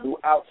 2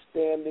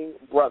 outstanding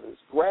brothers,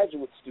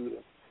 graduate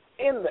students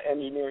in the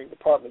engineering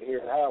department here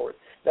at Howard,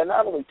 that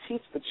not only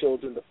teach the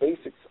children the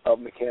basics of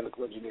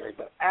mechanical engineering,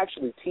 but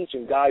actually teach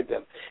and guide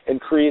them in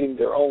creating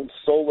their own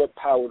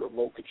solar-powered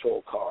remote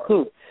control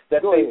cars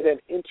that they then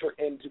enter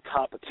into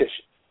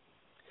competition.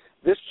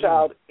 This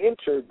child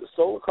entered the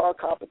solar car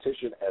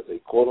competition as a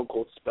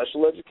quote-unquote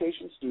special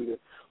education student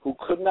who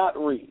could not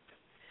read,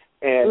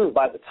 And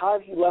by the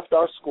time he left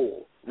our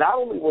school, not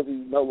only was he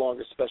no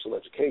longer special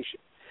education,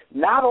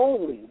 not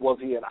only was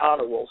he an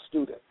honor roll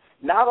student,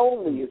 not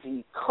only is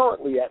he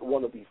currently at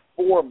one of the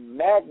 4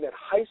 magnet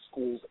high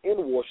schools in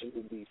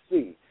Washington,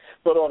 D.C.,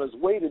 but on his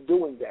way to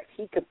doing that,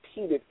 he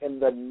competed in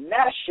the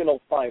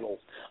national finals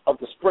of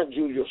the Sprint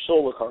Junior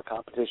Shoulder Car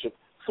competition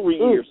 3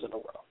 years in a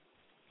row.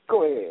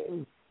 Go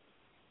ahead.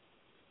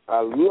 I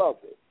love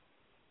it.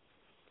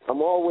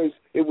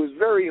 It was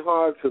very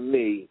hard for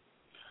me,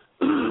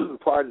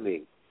 pardon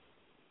me,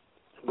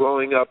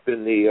 growing up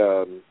in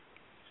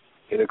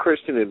a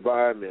Christian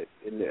environment,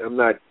 and I'm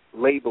not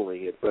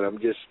labeling it, but I'm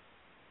just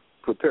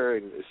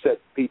preparing to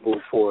set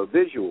people for a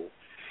visual.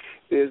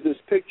 There's this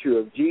picture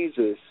of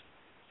Jesus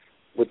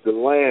with the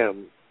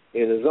lamb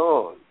in his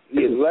arm.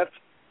 He had left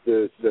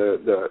the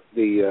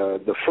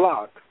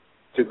flock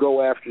to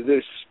go after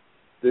this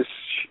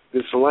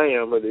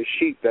lamb or this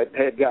sheep that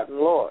had gotten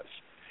lost.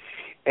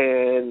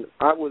 And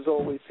I was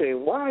always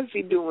saying, why is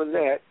he doing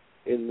that?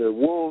 And the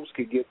wolves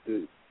could get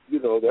the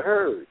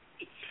herd.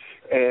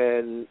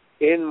 And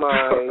in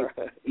my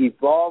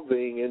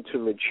evolving into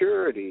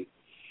maturity,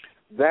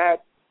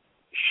 that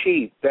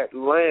sheep, that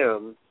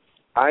lamb,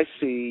 I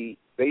see,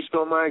 based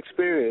on my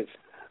experience,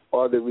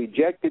 are the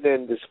rejected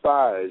and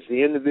despised,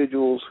 the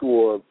individuals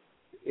who are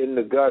in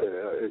the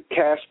gutter,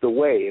 cast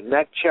away. And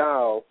that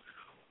child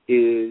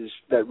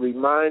that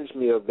reminds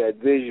me of that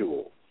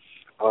visual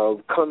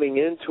of coming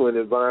into an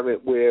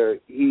environment where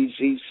he's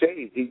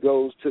saved. He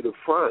goes to the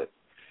front.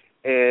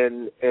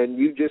 And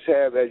you just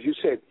have, as you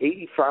said,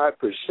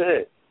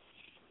 85%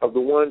 of the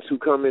ones who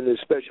come into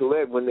special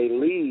ed, when they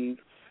leave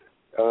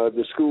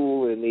the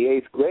school in the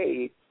 8th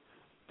grade,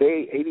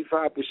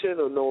 85%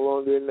 are no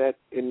longer in that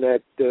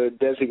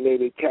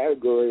designated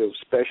category of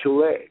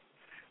special ed.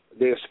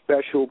 They're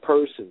special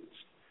persons.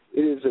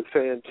 It is a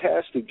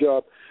fantastic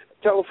job.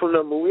 Telephone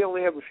number, we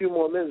only have a few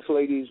more minutes,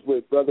 ladies,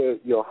 with Brother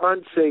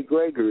Younce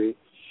Gregory,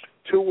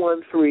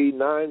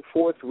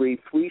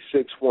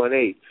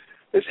 213-943-3618.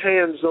 It's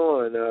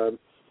hands-on.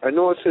 I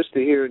know a sister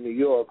here in New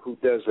York who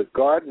does a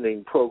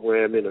gardening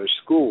program in her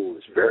school.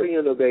 It's very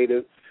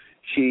innovative.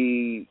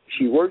 She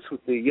works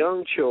with the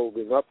young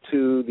children up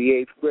to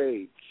the 8th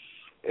grade.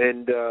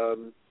 And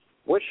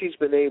what she's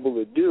been able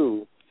to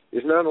do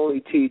is not only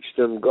teach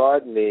them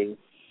gardening,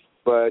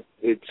 but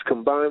it's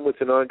combined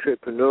with an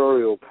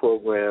entrepreneurial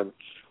program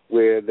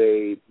where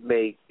they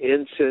make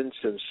incense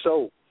and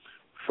soap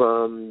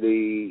from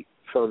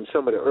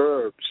some of the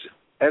herbs,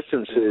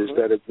 essences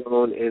that are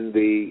grown in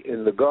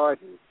the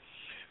garden.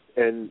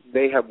 And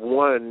they have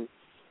won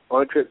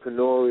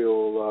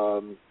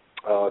entrepreneurial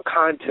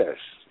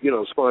contests,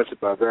 sponsored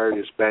by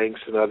various banks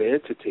and other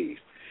entities.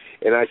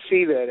 And I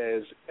see that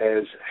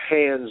as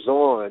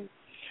hands-on,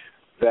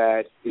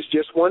 that it's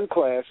just one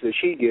class that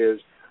she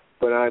gives,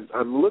 but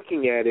I'm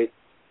looking at it.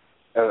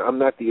 I'm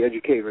not the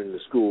educator in the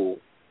school,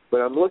 but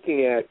I'm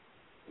looking at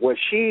what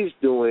she's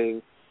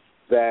doing,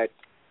 that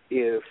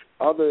if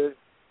other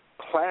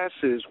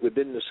classes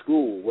within the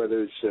school,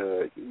 whether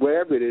it's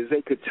wherever it is,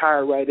 they could tie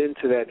right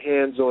into that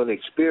hands-on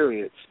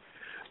experience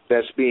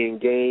that's being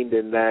gained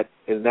in that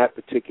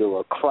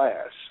particular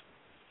class.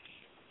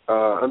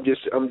 I'm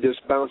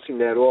just bouncing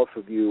that off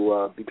of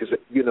you because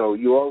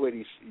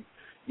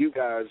you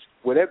guys,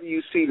 whatever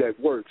you see that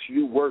works,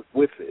 you work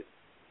with it.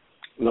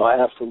 No,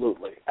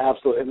 absolutely.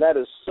 And that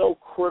is so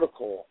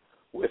critical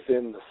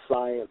within the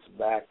science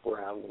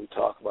background when we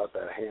talk about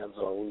that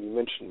hands-on, when you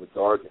mentioned the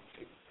gardening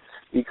piece.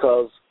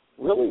 Because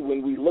really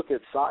when we look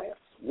at science,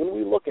 when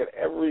we look at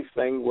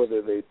everything,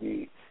 whether they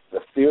be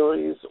the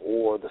theories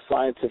or the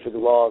scientific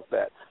laws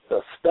that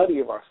the study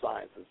of our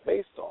science is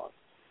based on,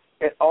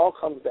 it all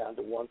comes down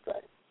to one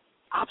thing: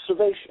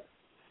 observation.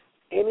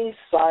 Any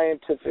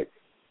scientific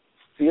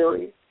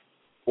theory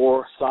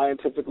or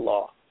scientific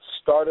law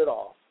started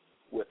off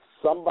with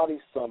somebody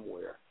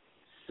somewhere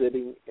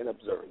sitting and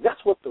observing.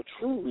 That's what the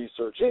true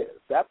research is.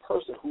 That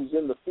person who's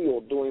in the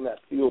field doing that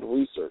field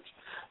research,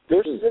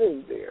 they're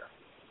sitting there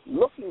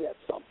looking at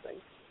something,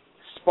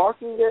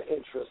 sparking their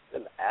interest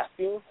and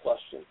asking a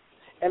question,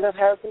 and that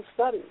has them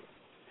studying.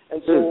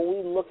 And so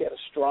when we look at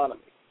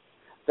astronomy,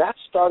 that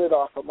started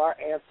off from our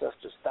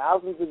ancestors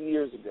thousands of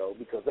years ago,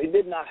 because they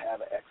did not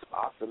have an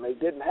Xbox and they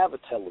didn't have a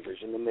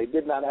television and they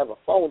did not have a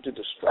phone to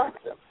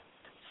distract them.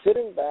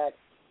 Sitting back,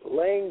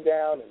 laying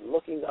down and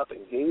looking up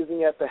and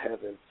gazing at the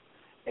heavens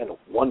and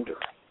wondering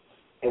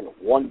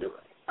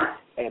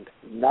and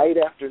night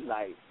after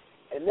night.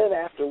 And then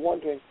after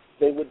wondering,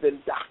 they would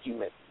then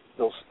document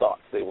those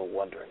thoughts they were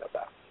wondering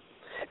about.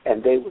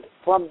 And they would,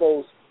 from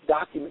those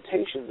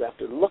documentations,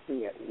 after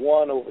looking at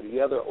one over the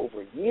other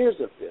over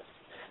years of this,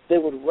 they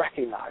would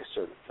recognize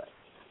certain things.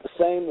 The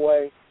same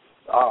way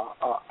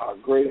our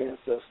great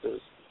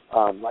ancestors,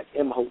 like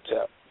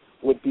Imhotep,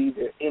 would be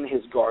there in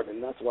his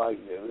garden. That's why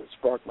it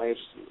sparked my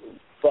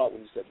thought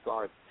when you said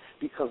garden,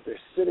 because they're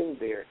sitting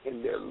there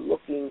and they're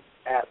looking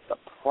at the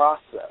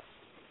process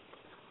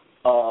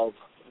of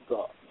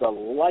the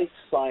life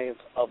science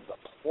of the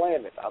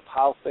planet, of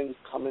how things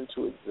come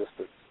into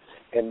existence,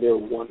 and they're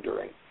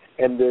wondering,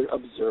 and they're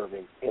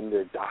observing, and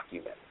they're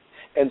documenting.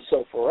 And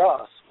so for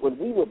us, when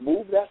we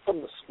remove that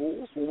from the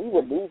schools, when we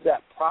remove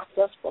that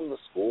process from the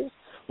schools,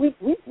 we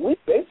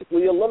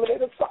basically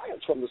eliminated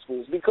science from the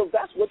schools, because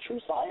that's what true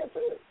science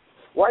is.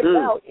 Right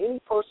now, any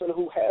person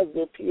who has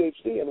their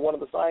PhD in one of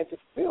the scientific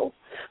fields,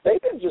 they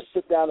didn't just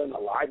sit down in the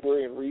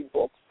library and read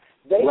books.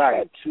 They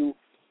had to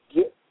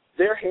get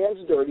their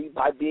hands dirty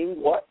by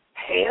being what?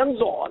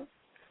 Hands-on,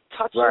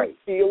 touching,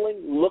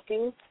 feeling,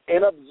 looking,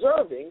 and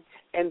observing,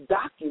 and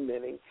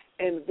documenting,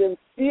 and then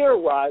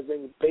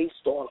theorizing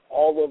based on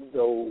all of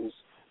those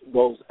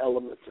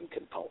elements and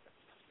components.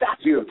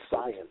 That's what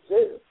science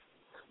is.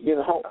 You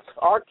know,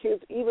 our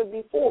kids, even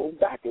before,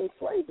 back in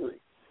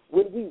slavery,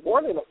 when we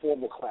weren't in a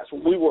formal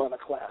classroom, we were in a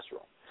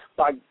classroom,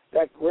 by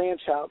that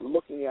grandchild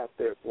looking at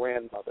their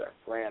grandmother,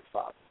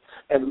 grandfather,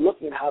 and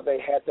looking how they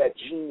had that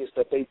genius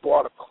that they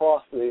brought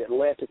across the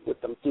Atlantic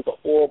with them through the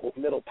horrible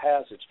Middle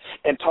Passage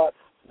and taught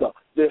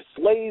their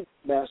slave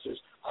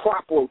masters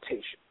crop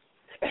rotation.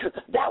 And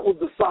that was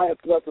the science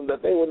lesson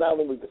that they were not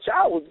only the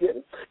child was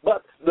getting,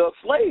 but the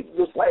slave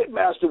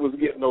master was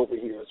getting over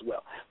here as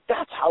well.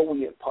 That's how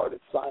we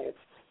imparted science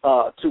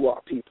to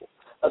our people.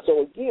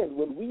 So again,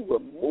 when we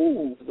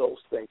remove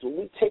those things, when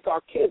we take our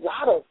kids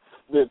out of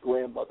their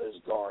grandmother's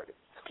garden,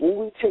 when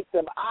we take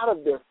them out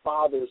of their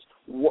father's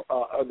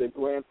or their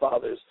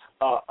grandfather's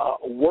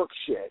work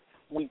shed,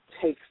 we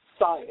take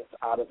science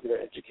out of their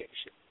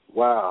education.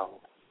 Wow.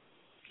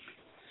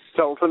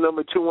 Telephone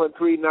number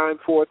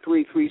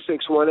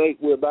 213-943-3618.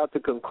 We're about to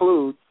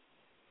conclude.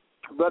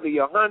 Brother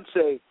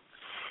Younce,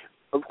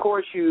 of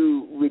course,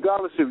 you,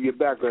 regardless of your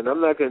background,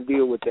 I'm not going to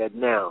deal with that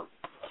now,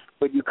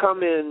 but you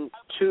come in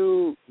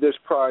to this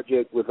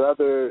project with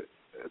other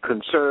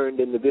concerned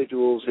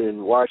individuals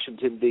in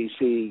Washington,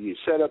 D.C. You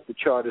set up the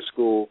charter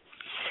school,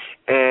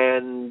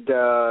 and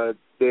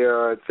there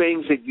are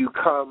things that you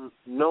come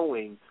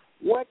knowing.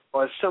 What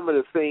are some of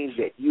the things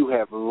that you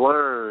have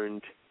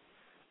learned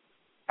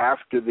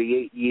after the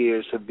 8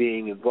 years of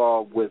being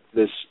involved with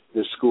this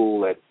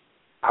school at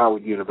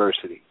Howard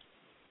University?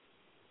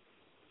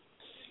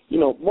 You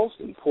know, most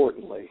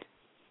importantly,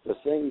 the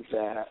thing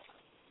that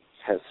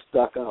has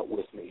stuck out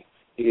with me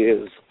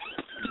is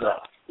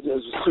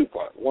there's a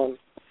two-part. One,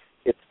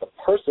 it's the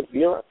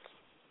perseverance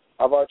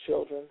of our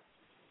children,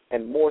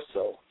 and more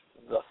so,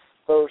 the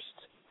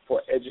thirst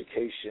for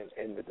education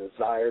and the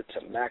desire to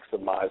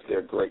maximize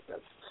their greatness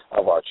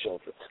of our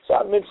children. So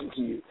I mentioned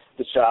to you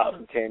the child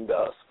who came to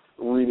us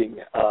reading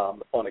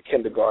on a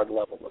kindergarten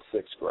level of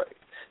 6th grade.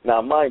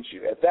 Now, mind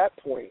you, at that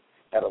point,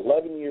 at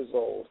 11 years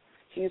old,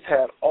 he's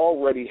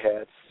already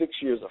had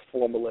 6 years of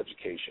formal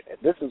education, and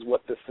this is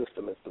what this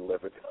system has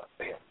delivered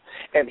to him.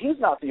 And he's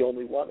not the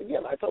only one.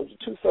 Again, I told you,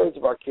 2/3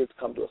 of our kids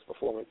come to us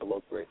performing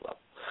below grade level.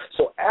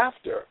 So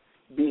after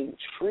being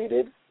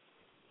treated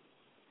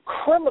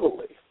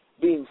criminally,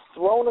 being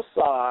thrown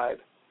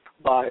aside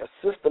by a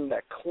system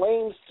that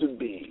claims to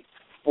be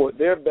for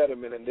their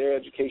betterment and their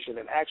education,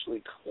 and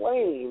actually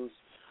claims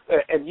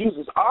and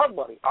uses our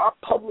money, our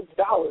public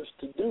dollars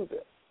to do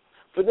this,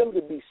 for them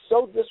to be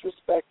so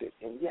disrespected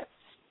and yet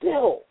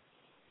still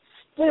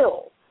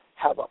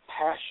have a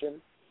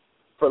passion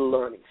for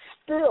learning,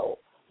 still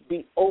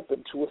be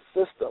open to a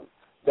system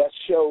that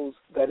shows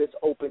that it's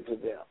open to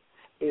them,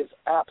 is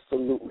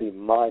absolutely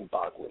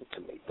mind-boggling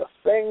to me. The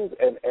things,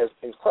 and as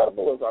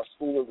incredible as our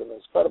school is and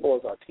as incredible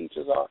as our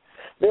teachers are,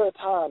 there are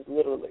times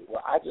literally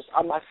where I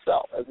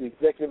myself, as the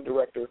executive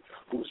director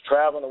who's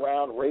traveling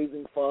around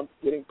raising funds,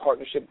 getting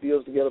partnership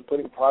deals together,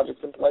 putting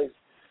projects in place,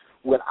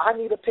 when I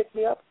need a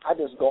pick-me-up, I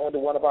just go into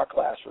one of our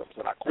classrooms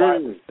and I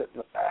quietly sit in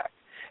the back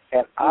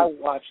and I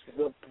watch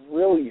the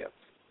brilliance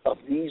of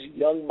these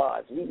young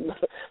minds.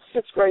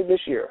 6th grade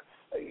this year,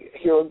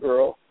 hear a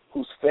girl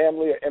whose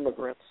family are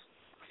immigrants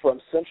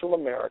from Central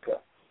America.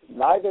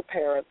 Neither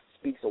parent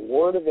speaks a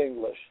word of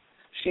English.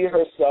 She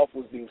herself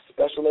was being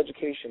special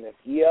education at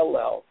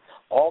ELL,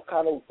 all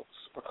kind of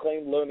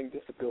proclaimed learning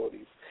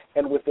disabilities.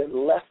 And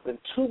within less than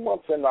 2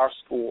 months in our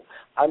school,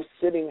 I'm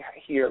sitting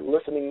here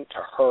listening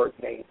to her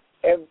name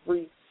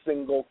every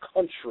single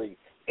country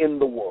in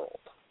the world.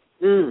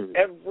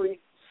 Every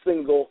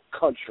single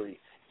country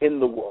in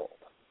the world.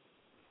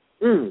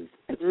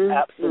 It's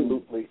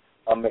absolutely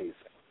amazing.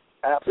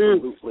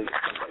 Absolutely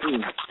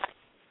amazing.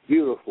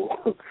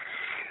 Beautiful.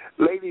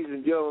 Ladies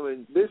and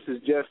gentlemen, this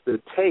is just a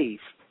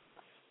taste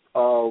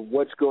of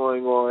what's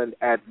going on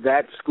at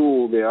that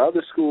school. There are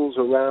other schools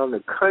around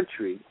the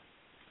country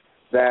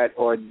that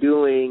are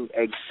doing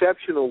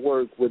exceptional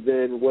work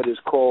within what is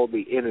called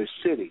the inner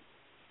city.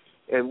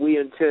 And we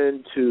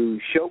intend to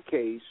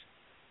showcase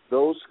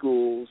those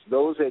schools,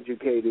 those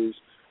educators,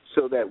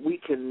 so that we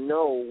can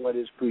know what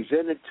is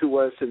presented to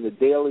us in the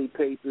daily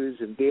papers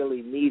and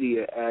daily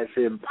media as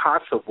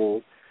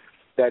impossible,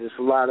 that is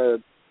a lot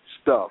of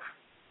stuff,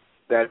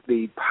 that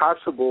the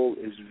possible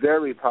is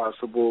very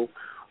possible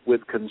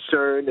with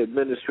concerned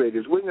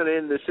administrators. We're going to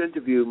end this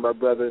interview, my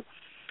brother.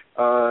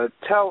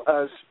 Tell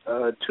us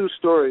 2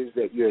 stories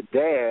that your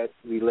dad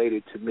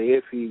related to me,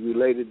 if he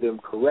related them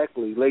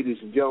correctly. Ladies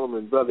and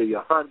gentlemen, Brother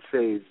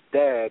Younce's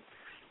dad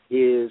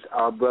is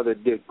our brother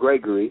Dick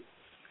Gregory,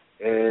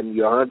 and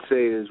Younce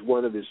is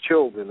one of his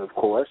children, of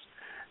course.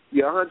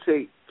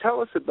 Younce,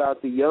 tell us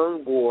about the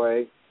young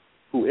boy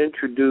who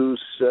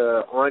introduced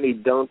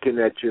Arnie Duncan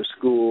at your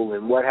school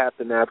and what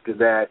happened after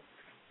that.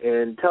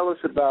 And tell us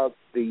about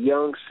the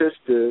young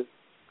sister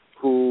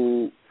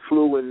who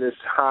flew in this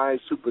high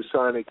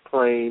supersonic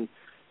plane,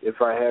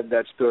 if I have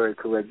that story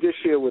correct.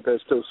 Just share with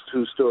us those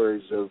two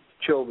stories of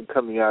children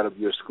coming out of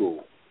your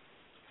school.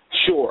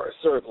 Sure,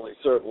 certainly.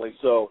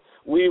 So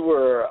we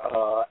were,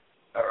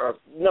 a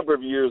number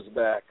of years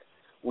back,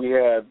 we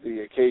had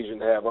the occasion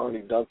to have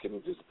Arnie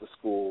Duncan visit the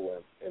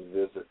school and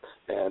visit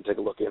and take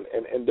a look.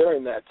 And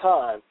during that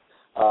time,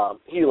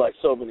 he, like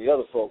so many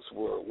other folks,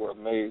 were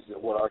amazed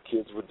at what our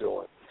kids were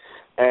doing.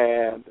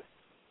 And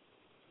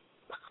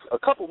a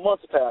couple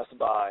months passed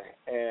by,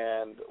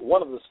 and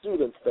one of the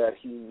students that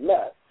he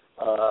met,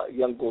 a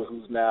young boy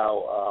who's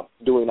now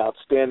doing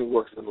outstanding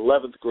work as an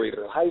 11th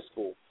grader in high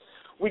school,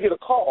 we get a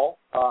call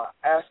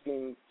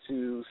asking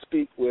to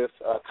speak with,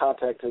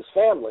 contact his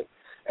family,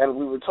 and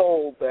we were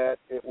told that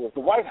it was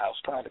the White House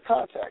trying to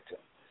contact him.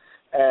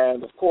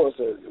 And, of course,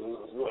 it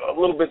was a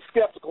little bit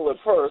skeptical at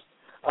first,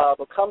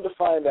 but come to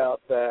find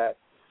out that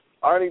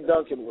Arnie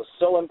Duncan was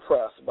so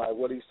impressed by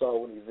what he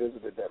saw when he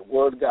visited that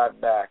word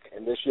got back,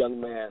 and this young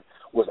man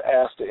was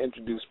asked to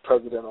introduce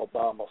President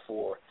Obama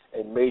for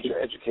a major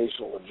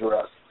educational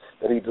address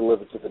that he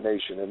delivered to the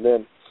nation. And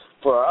then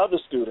for our other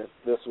student,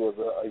 this was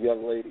a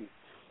young lady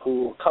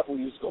who a couple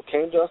years ago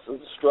came to us as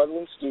a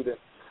struggling student,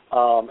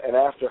 and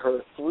after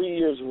her 3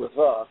 years with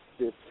us,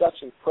 did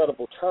such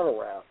incredible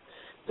turnaround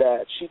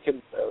that she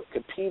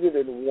competed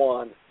and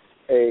won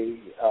a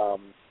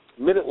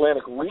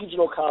Mid-Atlantic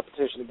regional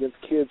competition against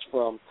kids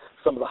from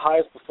some of the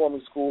highest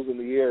performing schools in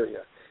the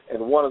area,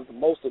 and one of the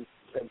most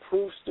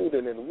improved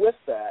student. And with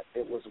that,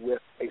 it was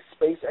with a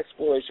space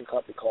exploration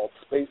company called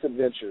Space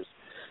Adventures.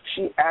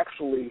 She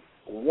actually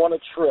won a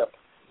trip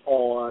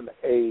on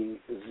a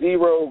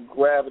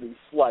zero-gravity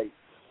flight.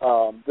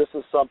 This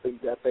is something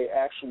that they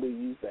actually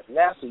use, that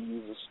NASA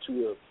uses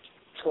to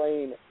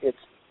train its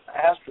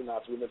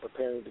astronauts when they're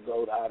preparing to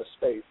go to outer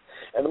space.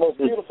 And the most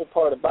beautiful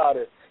part about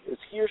it is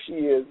here she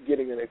is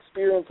getting an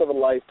experience of a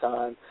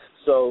lifetime.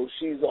 So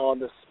she's on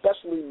the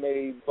specially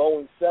made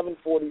Boeing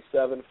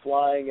 747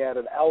 flying at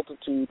an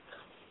altitude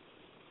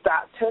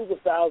tens of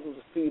thousands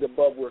of feet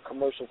above where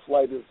commercial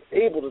flight is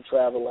able to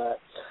travel at.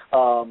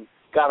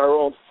 Got her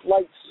own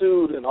flight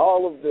suit and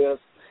all of this,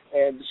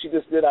 and she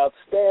just did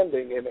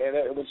outstanding. And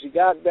when she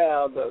got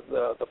down,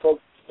 the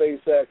folks at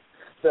SpaceX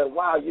said,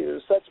 "Wow, you're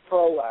such a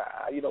pro.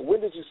 When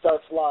did you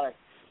start flying?"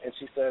 And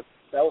she said,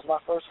 "That was my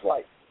first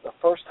flight, the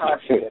first time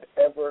she had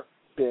ever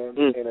been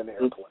in an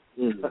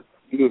airplane."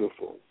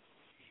 Beautiful.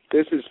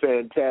 This is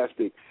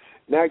fantastic.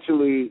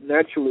 Naturally,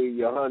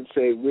 Younce,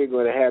 we're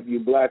going to have you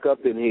black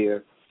up in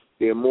here.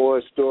 There are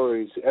more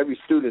stories. Every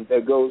student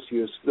that goes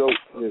to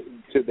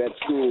that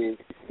school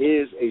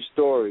is a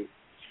story.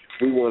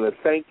 We want to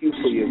thank you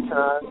for your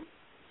time.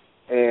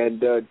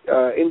 And,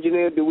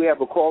 engineer, do we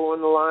have a call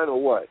on the line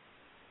or what?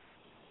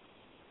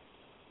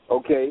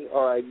 Okay,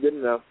 all right, good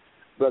enough.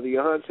 Brother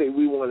Younce,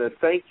 we want to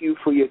thank you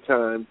for your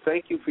time.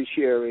 Thank you for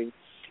sharing.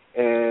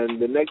 And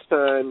the next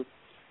time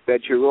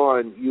that you're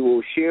on, you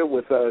will share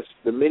with us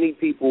the many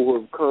people who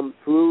have come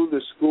through the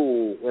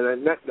school,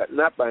 and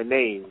not by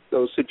name,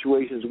 those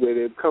situations where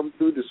they've come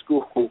through the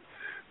school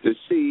to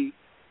see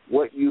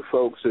what you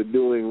folks are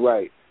doing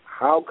right.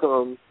 How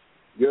come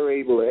you're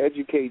able to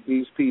educate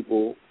these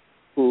people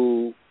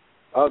who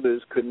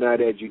others could not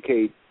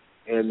educate,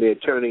 and they're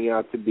turning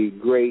out to be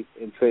great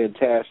and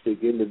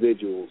fantastic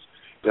individuals?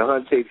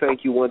 Younce,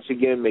 thank you once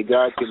again. May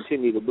God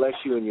continue to bless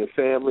you and your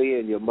family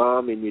and your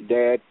mom and your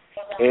dad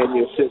and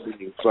your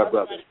siblings, my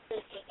brother.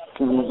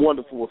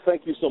 Wonderful. Well,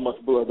 thank you so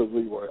much, Brother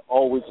Leroy.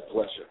 Always a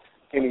pleasure.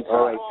 Anytime.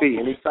 All right, see.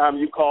 Anytime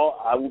you call,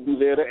 I will be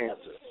there to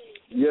answer.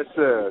 Yes,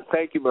 sir.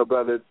 Thank you, my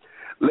brother.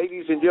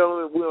 Ladies and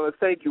gentlemen, we want to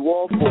thank you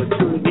all for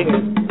tuning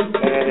in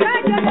and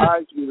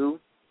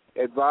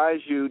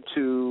advise you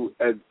to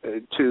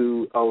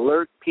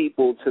alert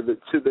people to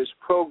this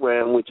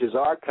program, which is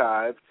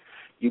archived.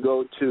 You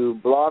go to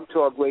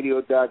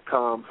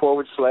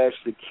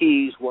blogtalkradio.com/The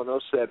Keys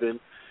 107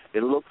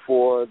 and look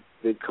for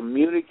the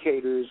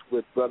Communicators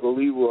with Brother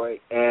Leroy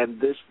and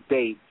this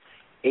date,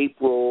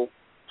 April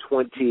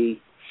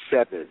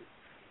 27.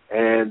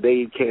 And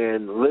they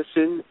can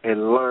listen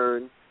and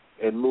learn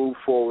and move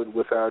forward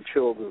with our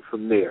children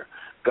from there.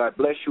 God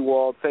bless you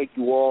all. Thank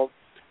you all.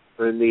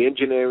 In the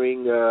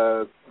engineering,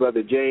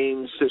 Brother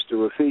James, Sister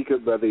Rafika,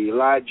 Brother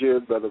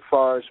Elijah, Brother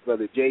Forrest,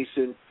 Brother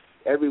Jason,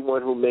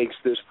 everyone who makes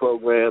this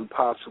program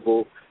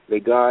possible. May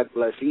God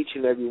bless each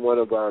and every one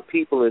of our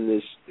each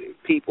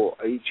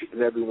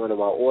and every one of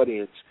our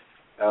audience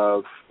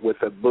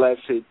with a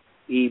blessed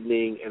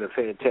evening and a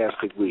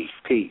fantastic week.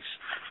 Peace.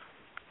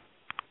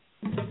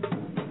 The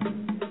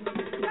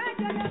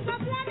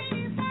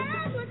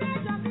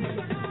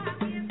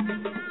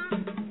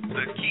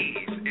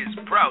Keys is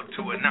proud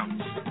to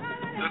announce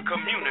The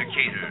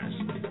Communicators,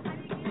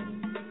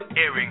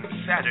 airing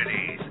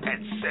Saturdays at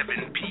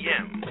 7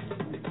 p.m.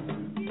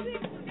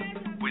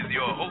 with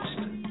your host,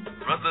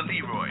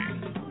 Leroy,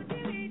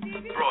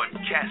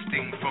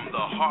 broadcasting from the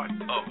heart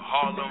of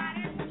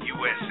Harlem,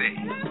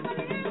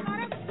 USA.